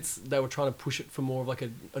think they were trying to push it for more of like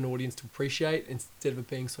an audience to appreciate instead of it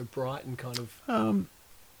being so bright and kind of?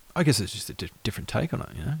 I guess it's just a different take on it,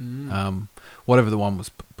 you know. Whatever the one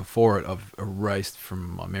was before it, I've erased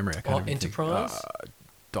from my memory. I can't even Enterprise. Think.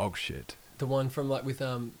 Dog shit. The one from like with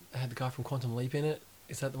had the guy from Quantum Leap in it.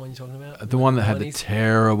 Is that the one you're talking about? The one that had the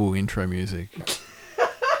terrible intro music.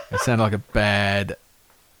 It sounded like a bad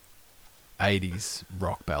 80s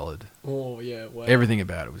rock ballad. Oh yeah, wow. Everything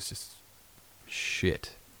about it was just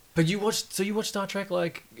shit. But you watched Star Trek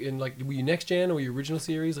like were you Next Gen or were you original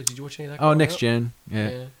series? Like, did you watch any of that? Oh, Next Gen,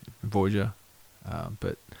 yeah. Voyager.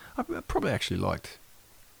 But I probably actually liked,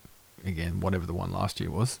 again, whatever the one last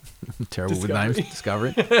year was. Terrible Discovery. with names.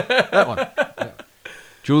 Discovery. That one. Yeah.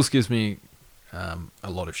 Jules gives me a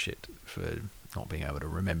lot of shit for not being able to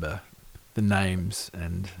remember the names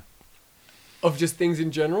and of just things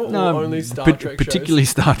in general, or only Star Trek particularly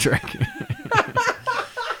shows? Star Trek.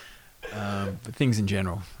 But things in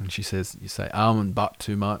general. And she says, you say arm and butt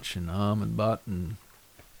too much, and arm and butt, and...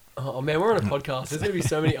 Oh man, we're on a podcast. There's going to be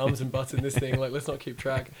so many arms and butts in this thing. Like, let's not keep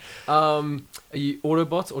track. Are you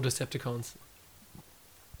Autobots or Decepticons?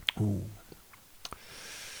 Ooh.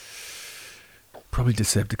 Probably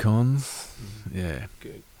Decepticons. Yeah.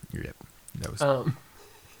 Good. Yep. That was...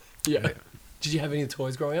 yeah. Did you have any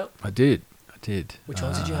toys growing up? I did. Which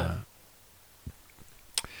ones did you have?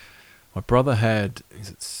 My brother had...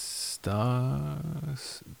 Is it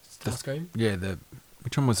Starscream? Yeah,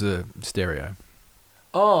 which one was the stereo?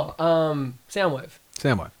 Oh, Soundwave.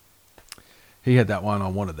 Soundwave. He had that one. I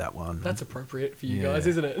wanted that one. That's appropriate for you guys,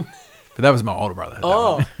 isn't it? But that was my older brother. Had that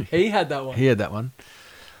one. He had that one. He had that one.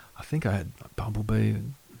 I think I had Bumblebee.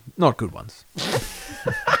 Not good ones.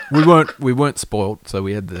 we weren't spoilt, so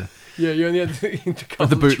we had the... Yeah, you only had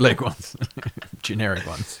the bootleg ones. Generic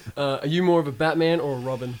ones. Are you more of a Batman or a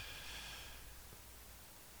Robin?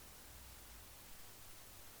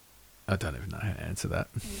 I don't even know how to answer that.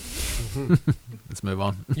 Let's move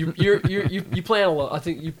on. You plan a lot. I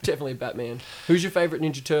think you're definitely a Batman. Who's your favourite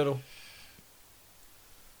Ninja Turtle?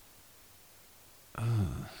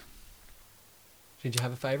 Did you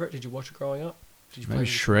have a favourite? Did you watch it growing up? Maybe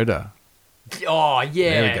Shredder. Oh yeah,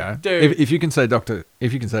 there we go, dude. If you can say Doctor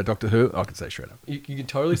Who, I can say Shredder. You can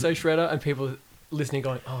totally say Shredder, and people listening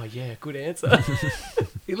going, "Oh yeah, good answer."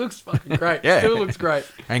 He looks fucking great. Yeah. Still looks great.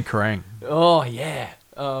 And Kerrang. Oh yeah.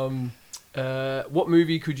 What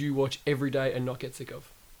movie could you watch every day and not get sick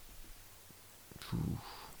of?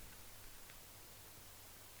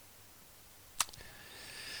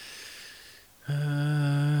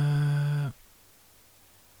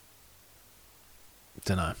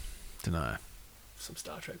 Dunno. Some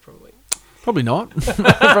Star Trek, probably. Probably not.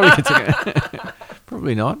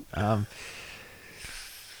 Probably not. Yeah,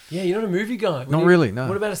 you're not a movie guy. Not really, no.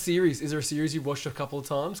 What about a series? Is there a series you've watched a couple of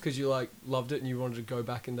times because you like loved it and you wanted to go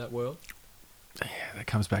back in that world? Yeah, that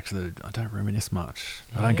comes back to I don't reminisce much.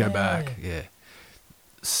 I don't go back. Yeah.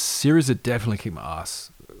 Series that definitely kicked my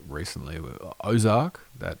ass recently were Ozark.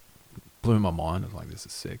 That blew my mind. I was like, this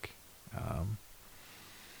is sick.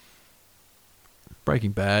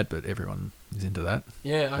 Breaking Bad, but everyone is into that.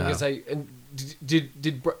 Yeah, I'm gonna say. And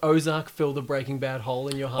did Ozark fill the Breaking Bad hole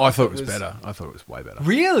in your heart? I thought it was better. I thought it was way better.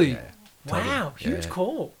 Really? Yeah, totally. Wow, huge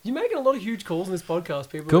call. You're making a lot of huge calls in this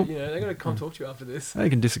podcast. People, cool. they're gonna come talk to you after this. They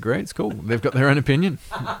can disagree. It's cool. They've got their own opinion,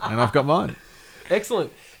 and I've got mine.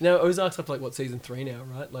 Excellent. Now Ozark's up to like season 3 now,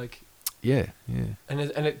 right? Like, Yeah. And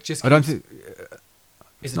it just I don't keeps- think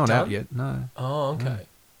is it's it not out done? yet. No, Oh, okay. No.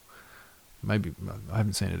 Maybe I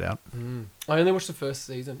haven't seen it out. I only watched the first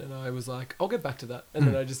season, and I was like, I'll get back to that. And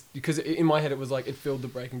then I just, because in my head it was like it filled the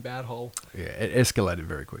Breaking Bad hole. Yeah, it escalated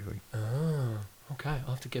very quickly. Oh, okay.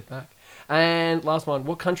 I'll have to get back. And last one,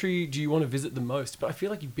 what country do you want to visit the most? But I feel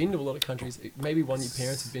like you've been to a lot of countries. Maybe one your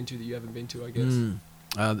parents have been to that you haven't been to, I guess.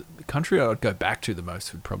 The country I'd go back to the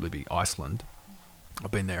most would probably be Iceland. I've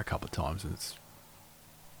been there a couple of times and it's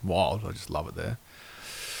wild. I just love it there.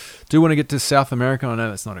 Do want to get to South America. I know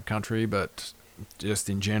that's not a country, but just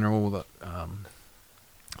in general,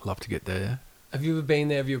 love to get there. Have you ever been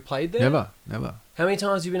there? Have you ever played there? Never. How many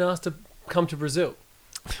times have you been asked to come to Brazil?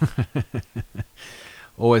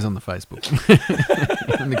 Always on the Facebook,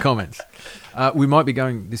 in the comments. We might be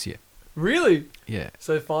going this year. Really? Yeah.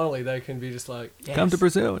 So finally they can be just like, yes. Come to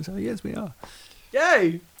Brazil and say, yes, we are.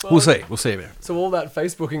 Yay! Well, We'll see. We'll see about it. So all that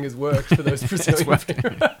Facebooking has worked for those Brazilian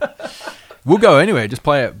people. We'll go anyway. Just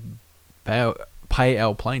pay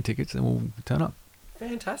our plane tickets and we'll turn up.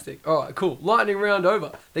 Fantastic. All right, cool. Lightning round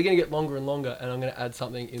over. They're going to get longer and longer, and I'm going to add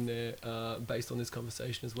something in there based on this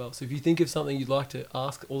conversation as well. So if you think of something you'd like to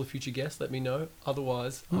ask all the future guests, let me know.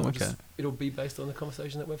 Otherwise, it'll be based on the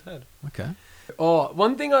conversation that we've had. Okay. Oh,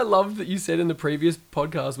 one thing I loved that you said in the previous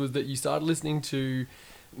podcast was that you started listening to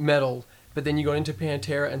metal, but then you got into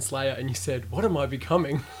Pantera and Slayer, and you said, "What am I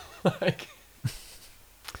becoming?" Like,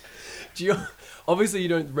 do you? Obviously, you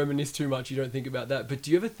don't reminisce too much. You don't think about that. But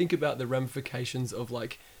do you ever think about the ramifications of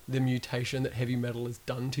like the mutation that heavy metal has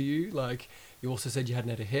done to you? Like, you also said you hadn't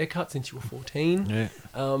had a haircut since you were 14. Yeah.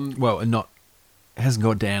 Well, and it hasn't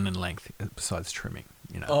got down in length besides trimming.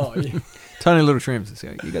 You know. Oh, yeah. Tiny little trims.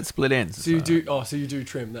 So you got split ends. So you do. Oh, so you do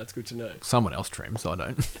trim. That's good to know. Someone else trims. I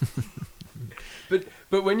don't.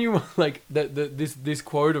 But when you like this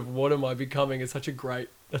quote of "What am I becoming?" is such a great.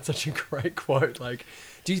 That's such a great quote. Like,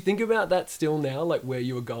 do you think about that still now? Like where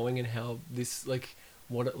you were going and how this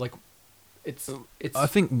it's. I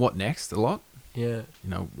think what next a lot. Yeah. You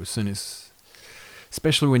know, as soon as,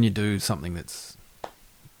 especially when you do something that's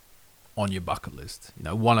on your bucket list. You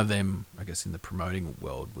know, one of them, I guess, in the promoting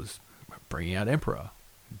world was bringing out Emperor.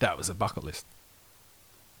 That was a bucket list.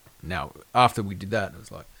 Now, after we did that, it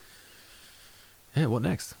was like, yeah, what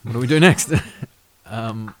next? What do we do next?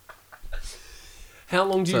 How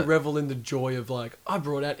long do you revel in the joy of like, I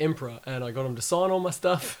brought out Emperor and I got him to sign all my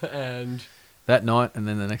stuff and... That night, and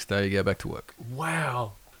then the next day you go back to work.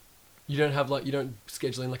 Wow. You don't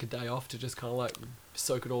schedule in like a day off to just kind of like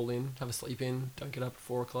soak it all in, have a sleep in, don't get up at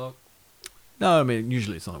 4 o'clock? No, I mean,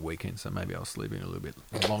 usually it's on a weekend, so maybe I'll sleep in a little bit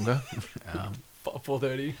longer.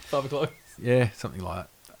 4:30, 5 o'clock? Yeah, something like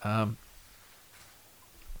that.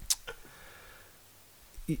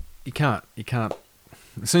 You can't.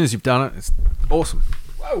 As soon as you've done it, it's awesome.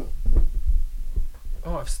 Whoa!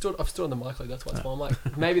 Oh, I've stood on the mic like that's why it's falling. I'm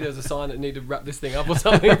like, maybe there's a sign that need to wrap this thing up or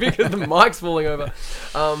something because the mic's falling over.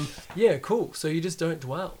 Yeah, cool. So you just don't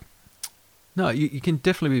dwell. No, you can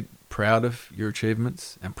definitely be proud of your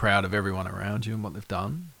achievements and proud of everyone around you and what they've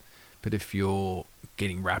done. But if you're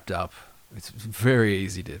getting wrapped up, it's very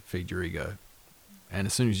easy to feed your ego. And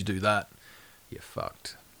as soon as you do that, you're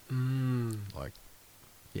fucked. Like,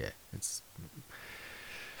 yeah, it's...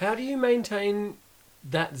 How do you maintain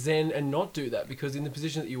that zen and not do that? Because in the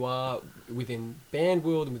position that you are within band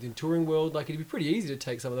world and within touring world, like it'd be pretty easy to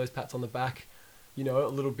take some of those pats on the back, you know, a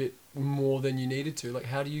little bit more than you needed to. Like,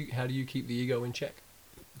 how do you keep the ego in check?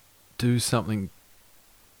 Do something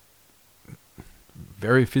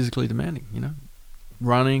very physically demanding, you know,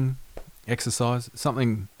 running, exercise,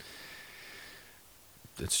 something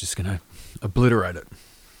that's just going to obliterate it,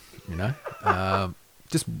 you know,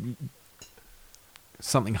 just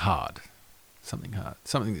something hard, something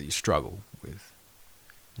that you struggle with.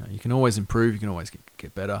 You know, you can always improve, you can always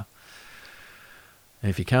get better. And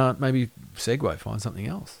if you can't, maybe segue, find something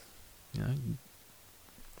else, you know,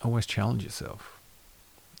 always challenge yourself.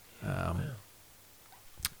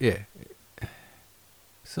 Yeah.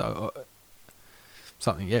 So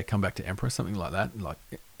something, come back to Emperor, something like that. And like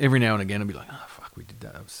every now and again, I'll be like, oh fuck, we did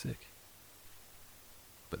that. That was sick.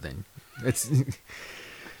 But then it's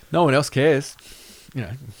no one else cares. You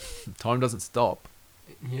know, time doesn't stop.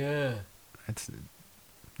 Yeah.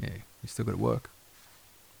 You still got to work.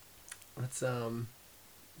 That's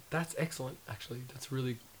excellent. Actually, that's a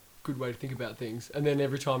really good way to think about things. And then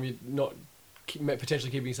every time you're not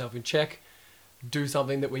potentially keeping yourself in check, do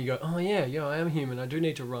something that when you go, oh yeah, I am human. I do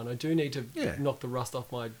need to run. I do need to knock the rust off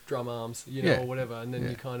my drum arms, you know, or whatever. And then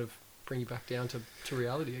you kind of bring you back down to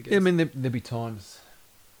reality, I guess. Yeah, I mean, there'd be times,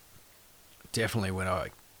 definitely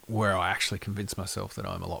where I actually convince myself that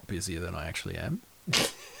I'm a lot busier than I actually am.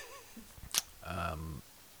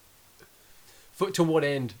 To what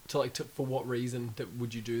end? For what reason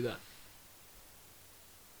would you do that?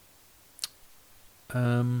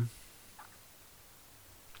 You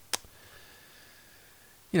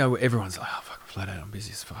know, everyone's like, oh, fuck, I'm flat out, I'm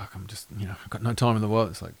busy as fuck. I'm just, I've got no time in the world.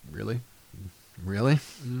 It's like, really? Really?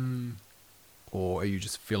 Or are you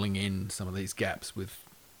just filling in some of these gaps with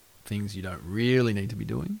things you don't really need to be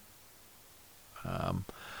doing?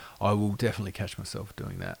 I will definitely catch myself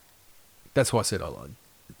doing that. That's why I said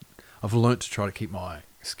I've learnt to try to keep my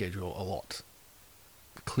schedule a lot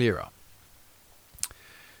clearer.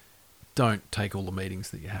 Don't take all the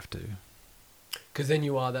meetings that you have to. Because then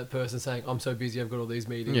you are that person saying, I'm so busy, I've got all these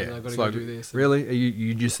meetings, and I've got to go do this. Really? Are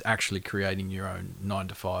you just actually creating your own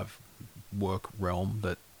 9-to-5 work realm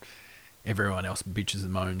that everyone else bitches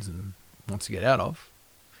and moans and wants to get out of?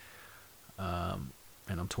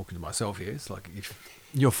 And I'm talking to myself here. It's like, if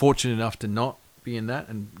you're fortunate enough to not be in that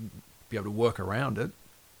and be able to work around it,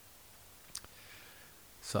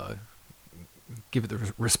 so give it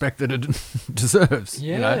the respect that it deserves.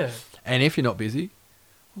 Yeah. And if you're not busy,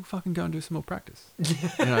 well, fucking go and do some more practice.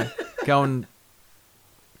 Go and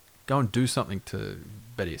do something to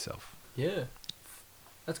better yourself. Yeah,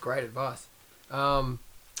 that's great advice. I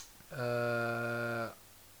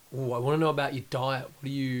want to know about your diet. What do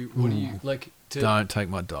you like? Don't take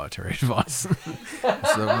my dietary advice.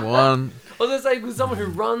 It's the one. I was gonna say, with someone who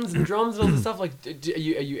runs and drums and all this stuff, like, are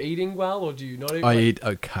you eating well or do you not eat? I eat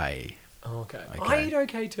okay. Oh, okay. I eat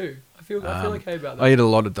okay too. I feel okay about that. I eat a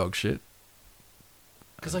lot of dog shit.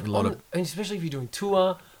 Because and especially if you're doing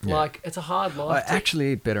tour, it's a hard life. I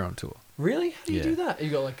actually eat better on tour. Really? How do you do that?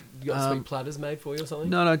 You got sweet platters made for you or something?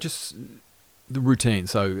 No, just the routine.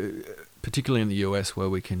 So, particularly in the US, where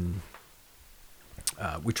we're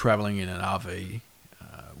traveling in an RV.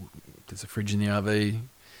 There's a fridge in the RV.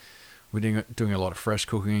 We're doing a lot of fresh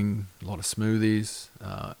cooking, a lot of smoothies,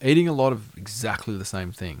 eating a lot of exactly the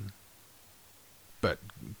same thing, but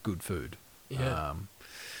good food. Yeah.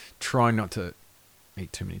 Trying not to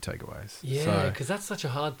eat too many takeaways. Yeah, because that's such a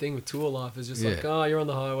hard thing with tour life. It's just like, you're on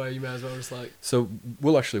the highway, you may as well just like... So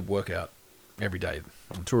we'll actually work out every day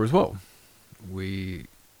on tour as well. We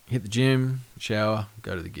hit the gym, shower,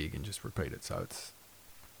 go to the gig and just repeat it. So it's...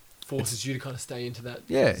 Forces you to kind of stay into that zone.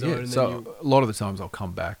 Yeah, so a lot of the times I'll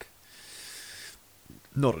come back,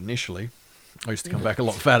 not initially. I used to come back a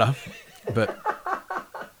lot fatter, but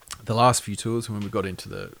the last few tours when we got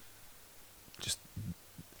into just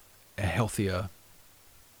a healthier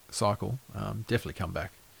cycle, definitely come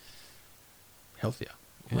back healthier.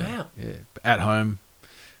 Wow. Yeah. But at home,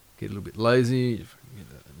 get a little bit lazy, get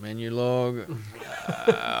the menu log.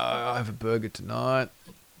 I have a burger tonight.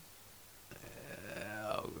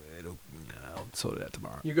 I'll sort it out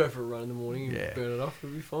tomorrow. You go for a run in the morning and burn it off,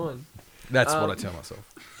 it'll be fine. That's what I tell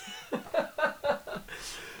myself.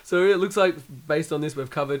 So it looks like, based on this, we've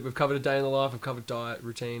covered a day in the life, we've covered diet,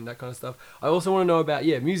 routine, that kind of stuff. I also want to know about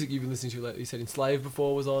music you've been listening to lately. You said Enslaved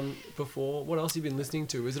was on before. What else have you been listening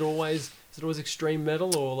to? Is it always extreme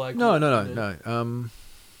metal or like? No.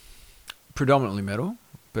 Predominantly metal,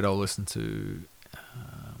 but I'll listen to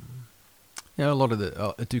a lot of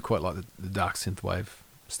I do quite like the dark synthwave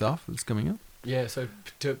stuff that's coming up. Yeah, so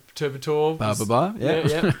Turbotor.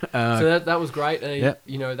 Yeah. So that was great. And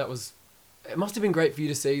that was. It must have been great for you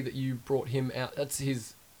to see that you brought him out. Was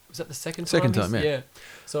that the second time? Second time, yeah.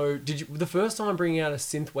 So the first time bringing out a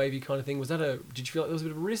synth wavy kind of thing, did you feel like there was a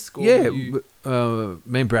bit of a risk? Or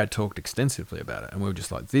me and Brad talked extensively about it, and we were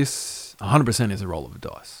just like, this 100% is a roll of the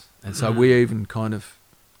dice. And so we even kind of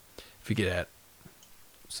figured out,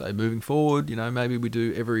 say, moving forward, maybe we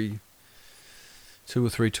do every 2 or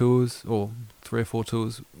 3 tours, or 3 or 4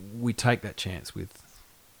 tours, we take that chance with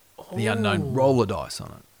the unknown roller dice on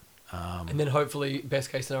it. And then hopefully,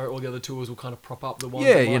 best case scenario, all the other tours will kind of prop up the ones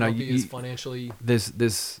that might not be as financially...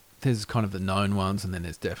 There's kind of the known ones, and then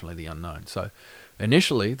there's definitely the unknown. So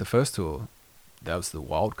initially, the first tour, that was the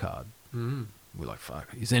wild card. We're like, fuck,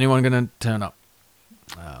 is anyone going to turn up?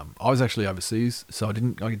 I was actually overseas, so I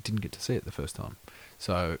didn't get to see it the first time.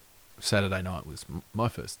 So Saturday night was my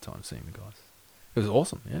first time seeing the guys. It was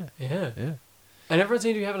awesome, Yeah. And everyone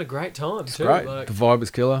seemed to be having a great time, too. Great. The vibe was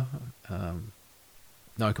killer.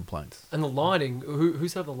 No complaints. And the lighting, who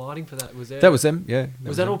set up the lighting for that? That was them, yeah.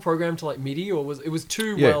 Was that all programmed to like MIDI, or was it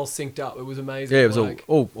too well synced up? It was amazing. Yeah, it was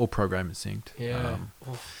all programmed and synced. Yeah. It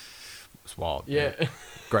was wild. Yeah.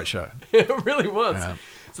 Great show. It really was. Yeah.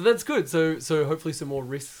 So that's good. So hopefully some more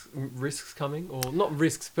risks coming, or not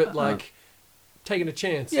risks, but like taking a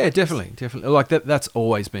chance. Yeah, definitely. Like that's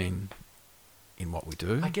always been in what we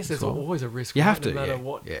do. I guess there's always a risk. You have to, no matter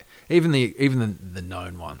what. Yeah. Even the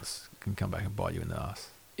known ones can come back and bite you in the ass.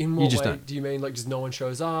 In You what just way? don't. Do you mean like just no one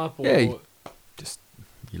shows up? Or... Yeah,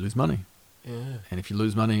 you lose money. Yeah. And if you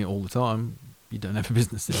lose money all the time, you don't have a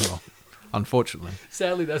business anymore. Unfortunately.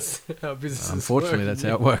 Sadly, that's how businesses Unfortunately, work, that's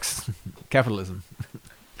how it works. Capitalism.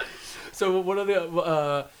 So what are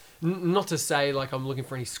the... not to say like I'm looking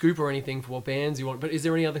for any scoop or anything for what bands you want, but is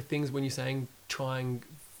there any other things when you're saying trying...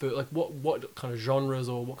 like what kind of genres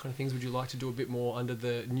or what kind of things would you like to do a bit more under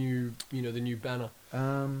the new, the new banner?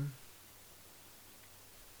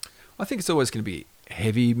 I think it's always going to be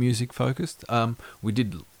heavy music focused.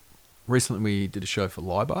 Recently we did a show for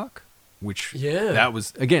Libark, which that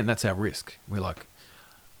was, again, that's our risk. We're like,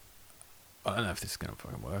 I don't know if this is going to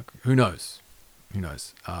fucking work. Who knows? In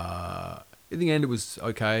the end, it was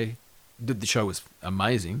okay. The show was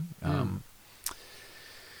amazing.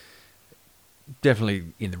 Definitely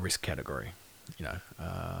in the risk category,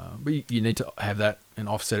 but you need to have that and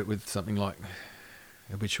offset it with something like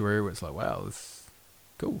Obituary, where it's like, wow, it's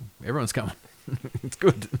cool. Everyone's coming. It's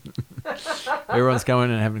good. Everyone's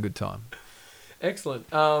coming and having a good time. Excellent.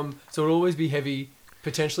 So it'll always be heavy,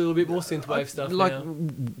 potentially a little bit more synthwave stuff. Like now.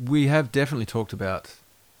 We have definitely talked about,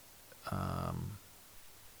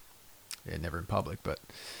 never in public, but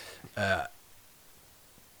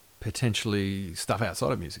potentially stuff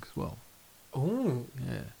outside of music as well. Oh,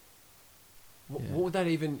 yeah. What would that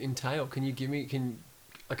even entail? Can you give me?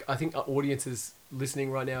 I think our audiences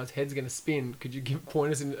listening right now, its head's going to spin. Could you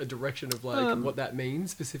point us in a direction of what that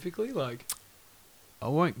means specifically? Like, I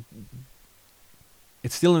won't.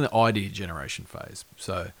 It's still in the idea generation phase,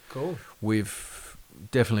 so cool. We've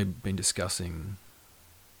definitely been discussing.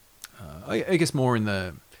 I guess more in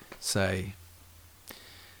the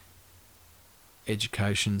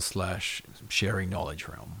education / sharing knowledge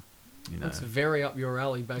realm. That's very up your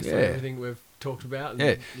alley based on everything we've talked about.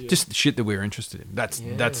 And, just shit that we're interested in. That's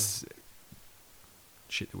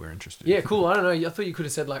shit that we're interested in. Yeah, cool. I don't know. I thought you could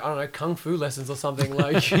have said kung fu lessons or something.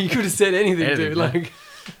 Like you could have said anything, dude. Like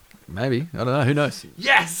maybe, I don't know. Who knows?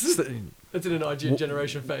 Yes, that's in an idea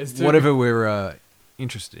generation phase too. Whatever we're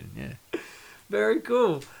interested in. Yeah. Very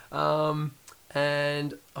cool.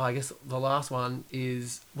 And I guess the last one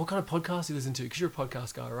is, what kind of podcast do you listen to? Because you're a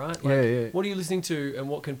podcast guy, right? Yeah. What are you listening to, and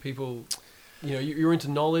what can people, you're into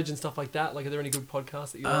knowledge and stuff like that. Like, are there any good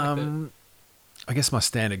podcasts that you like? I guess my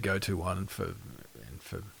standard go-to one for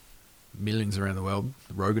millions around the world,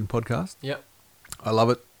 the Rogan podcast. Yep. I love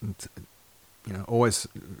it. It's, always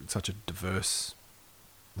such a diverse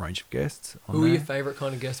range of guests. Who are your favourite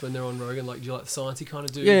kind of guests when they're on Rogan? Like, do you like the sciencey kind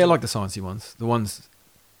of dudes? Yeah, I like the sciencey ones. The ones.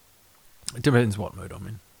 It depends what mood I'm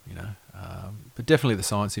in, but definitely the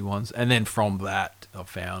sciencey ones. And then from that, I've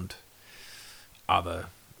found other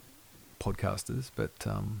podcasters. But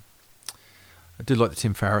I did like the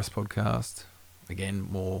Tim Ferriss podcast. Again,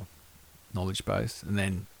 more knowledge-based. And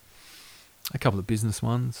then a couple of business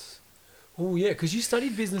ones. Oh, yeah, because you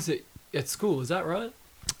studied business at school, is that right?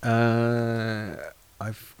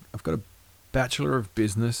 I've got a Bachelor of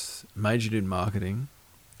Business, majored in marketing.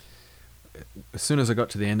 As soon as I got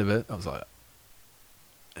to the end of it, I was like,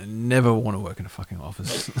 I never want to work in a fucking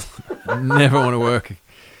office. I never want to work.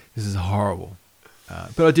 This is horrible.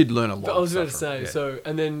 But I did learn a lot. But I was about to say, so,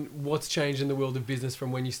 and then what's changed in the world of business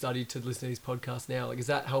from when you studied to listen to these podcasts now? Like, is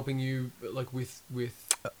that helping you, like, with...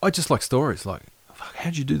 I just like stories. Like, fuck,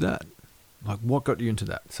 how'd you do that? Like, what got you into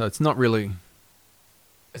that? So it's not really...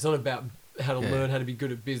 It's not about how to learn how to be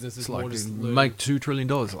good at business. It's like, more just make $2 trillion.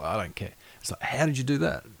 Like, I don't care. It's like, how did you do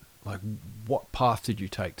that? Like, what path did you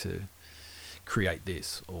take to create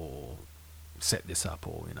this or set this up,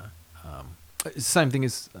 or it's the same thing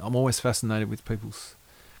as I'm always fascinated with people's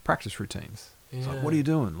practice routines. It's like, what are you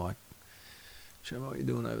doing? Like, show me what you're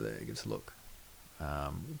doing over there. Give us a look.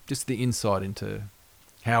 Just the insight into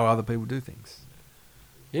how other people do things.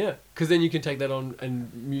 Yeah, because then you can take that on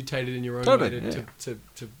and mutate it in your own way to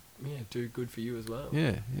do good for you as well.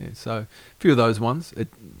 Yeah. So a few of those ones. It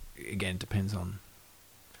again depends on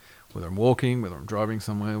whether I'm walking, whether I'm driving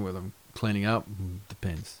somewhere, whether I'm cleaning up.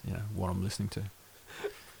 Depends, what I'm listening to.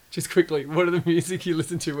 Just quickly, what are the music you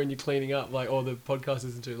listen to when you're cleaning up, like, or the podcast you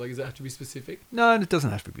listen to? Like, does it have to be specific? No, it doesn't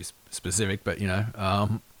have to be specific, but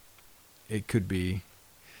it could be.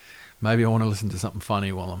 Maybe I want to listen to something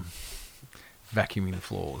funny while I'm vacuuming the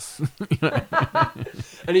floors.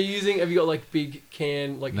 And have you got like big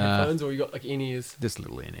headphones, or you got like in-ears? Just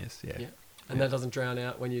little in-ears, yeah. And that doesn't drown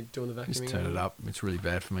out when you're doing the vacuuming? Just turn it up. It's really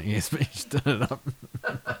bad for my ears, but just turn it up.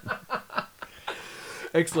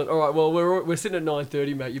 Excellent. All right, well, we're sitting at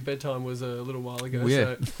 9:30, mate. Your bedtime was a little while ago.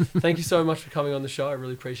 Yeah. So thank you so much for coming on the show. I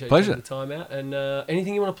really appreciate Pleasure. taking the time out. And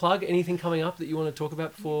anything you want to plug? Anything coming up that you want to talk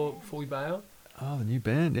about before we bail? Oh, the new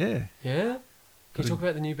band, yeah. Yeah? Can you talk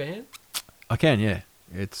about the new band? I can, yeah.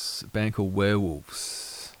 It's a band called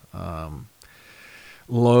Werewolves.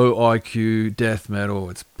 Low IQ, death metal.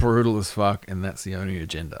 It's brutal as fuck, and that's the only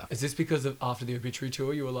agenda. Is this because of after the Obituary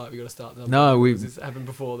tour you were like, we got to start that? No, Or this happened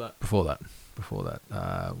before that? Before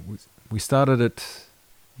that. We started it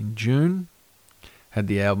in June, had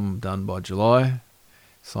the album done by July,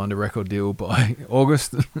 signed a record deal by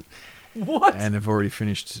August. What? And have already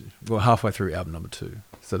finished, halfway through album number 2.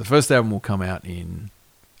 So the first album will come out in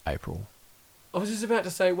April. I was just about to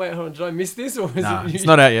say, wait, hold on, did I miss this? Or is Nah, it it's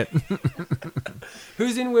not out yet.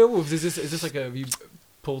 Who's in Werewolves? Is this like have you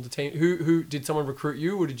pulled a team? Who did someone recruit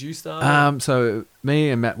you, or did you start? So me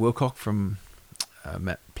and Matt Wilcock from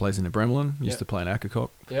Matt plays in the Bremelin, used Yep. to play in Accocock.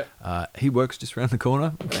 Yeah. He works just around the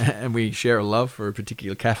corner, and we share a love for a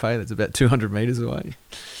particular cafe that's about 200 metres away.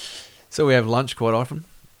 So we have lunch quite often,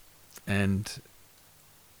 and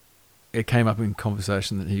it came up in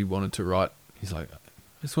conversation that he wanted to write. He's like,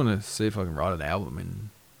 I just want to see if I can write an album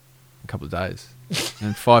in a couple of days.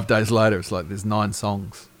 And 5 days later, it's like there's 9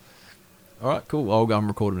 songs. All right, cool. I'll go and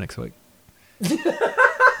record them next week.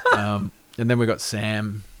 And then we got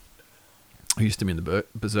Sam, who used to be in the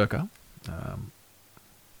Berserker.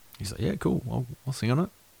 He's like, yeah, cool. I'll sing on it.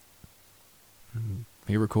 And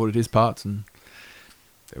he recorded his parts, and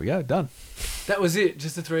there we go, done. That was it,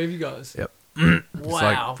 just the 3 of you guys. Yep. Wow. It's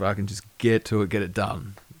like, if I can just get to it, get it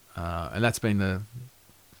done. And that's been the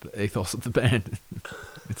ethos of the band.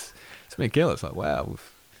 it's been killer. It's like, wow,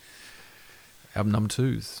 album number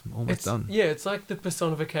 2's almost done. Yeah, it's like the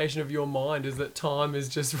personification of your mind is that time is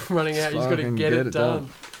just running out. You've got to Fucking get it done.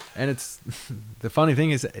 And it's the funny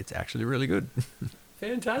thing is it's actually really good.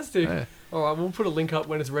 Fantastic. Yeah. All right, we'll put a link up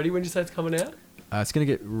when it's ready. When did you say it's coming out? It's going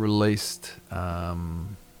to get released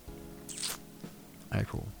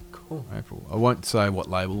April. Cool. April. I won't say what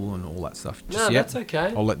label and all that stuff just No, yet. that's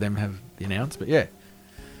okay. I'll let them have the announce, but yeah,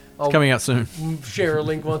 I'll it's coming out soon. share a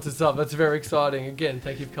link once it's up. That's very exciting. Again,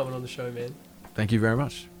 thank you for coming on the show, man. Thank you very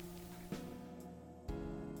much.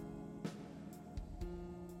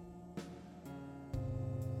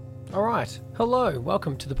 All right. Hello.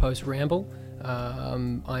 Welcome to the Post Ramble.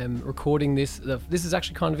 I am recording this. This is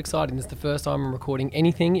actually kind of exciting. This is the first time I'm recording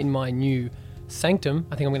anything in my new sanctum.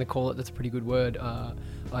 I think I'm going to call it. That's a pretty good word.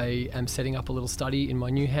 I am setting up a little study in my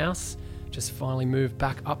new house. Just finally moved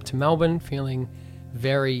back up to Melbourne, feeling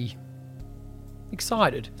very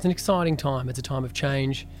excited. It's an exciting time. It's a time of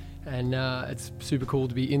change. And it's super cool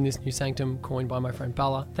to be in this new sanctum coined by my friend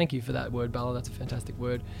Bala. Thank you for that word, Bala. That's a fantastic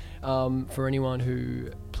word. For anyone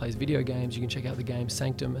who plays video games, you can check out the game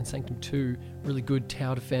Sanctum and Sanctum 2. Really good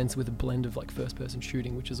tower defense with a blend of like first-person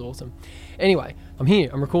shooting, which is awesome. Anyway, I'm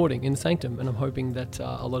here. I'm recording in the Sanctum, and I'm hoping that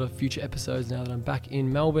a lot of future episodes, now that I'm back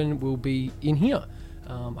in Melbourne, will be in here.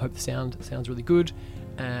 I hope the sound sounds really good,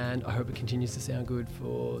 and I hope it continues to sound good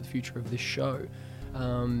for the future of this show.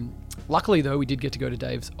 Luckily though, we did get to go to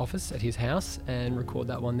Dave's office at his house and record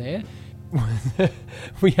that one there.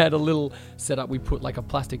 We had a little setup. We put like a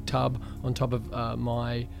plastic tub on top of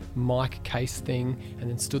my mic case thing, and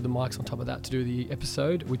then stood the mics on top of that to do the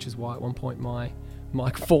episode, which is why at one point my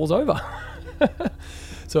mic falls over.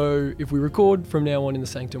 So if we record from now on in the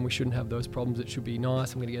sanctum, we shouldn't have those problems. It should be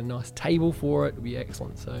nice. I'm going to get a nice table for it. It'll be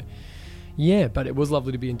excellent. So yeah, but it was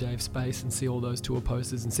lovely to be in Dave's space and see all those tour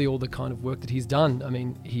posters and see all the kind of work that he's done. I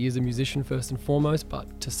mean, he is a musician first and foremost,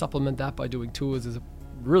 but to supplement that by doing tours is a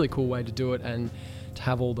really cool way to do it, and to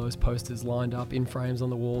have all those posters lined up in frames on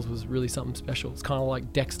the walls was really something special. It's kind of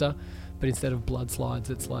like Dexter, but instead of blood slides,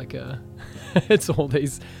 it's like it's all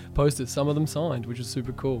these posters, some of them signed, which is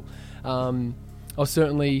super cool. I was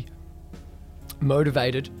certainly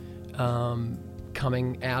motivated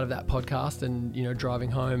coming out of that podcast and, you know,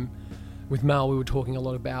 driving home with Mel. We were talking a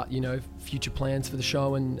lot about, you know, future plans for the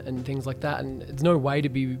show and things like that. And there's no way to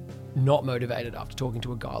be not motivated after talking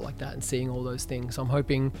to a guy like that and seeing all those things. So I'm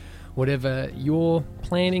hoping whatever you're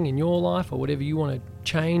planning in your life, or whatever you want to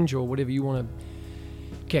change, or whatever you want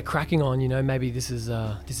to get cracking on, you know, maybe this is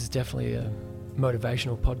definitely a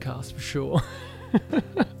motivational podcast for sure.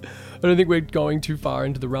 I don't think we're going too far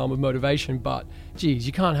into the realm of motivation, but geez,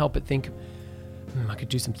 you can't help but think, I could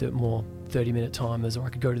do some more 30-minute timers, or I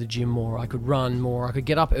could go to the gym more, or I could run more, or I could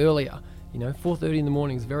get up earlier. You know, 4:30 in the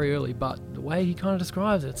morning is very early, but the way he kind of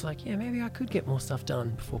describes it, it's like, yeah, maybe I could get more stuff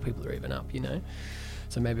done before people are even up, you know?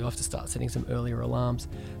 So maybe I'll have to start setting some earlier alarms.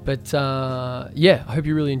 But yeah, I hope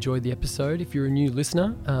you really enjoyed the episode. If you're a new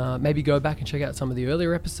listener, maybe go back and check out some of the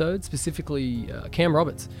earlier episodes, specifically Cam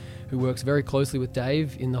Roberts, who works very closely with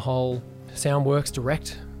Dave in the whole Soundworks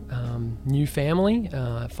Direct new family.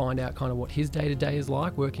 Find out kind of what his day-to-day is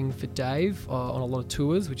like working for Dave on a lot of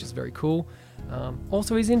tours, which is very cool.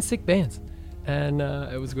 Also, he's in sick bands, and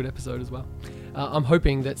it was a good episode as well. I'm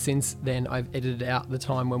hoping that since then I've edited out the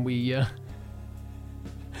time when we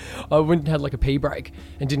I went and had like a pee break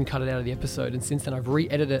and didn't cut it out of the episode, and since then I've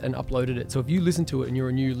re-edited it and uploaded it. So if you listen to it and you're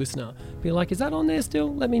a new listener, be like, is that on there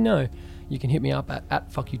still? Let me know. You can hit me up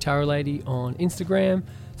at FuckYouTarotLady on Instagram,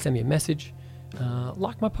 send me a message,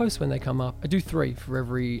 like my posts when they come up. I do 3 for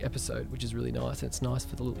every episode, which is really nice, and it's nice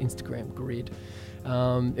for the little Instagram grid.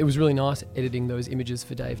 It was really nice editing those images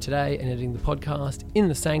for Dave today and editing the podcast in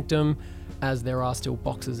the sanctum, as there are still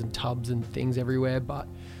boxes and tubs and things everywhere, but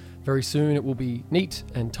very soon it will be neat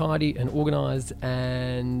and tidy and organised,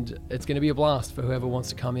 and it's going to be a blast for whoever wants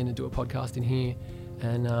to come in and do a podcast in here,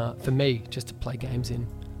 and for me, just to play games in.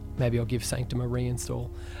 Maybe I'll give Sanctum a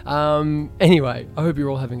reinstall. Anyway, I hope you're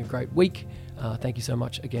all having a great week. Thank you so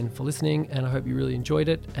much again for listening, and I hope you really enjoyed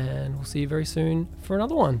it, and we'll see you very soon for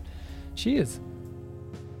another one. Cheers.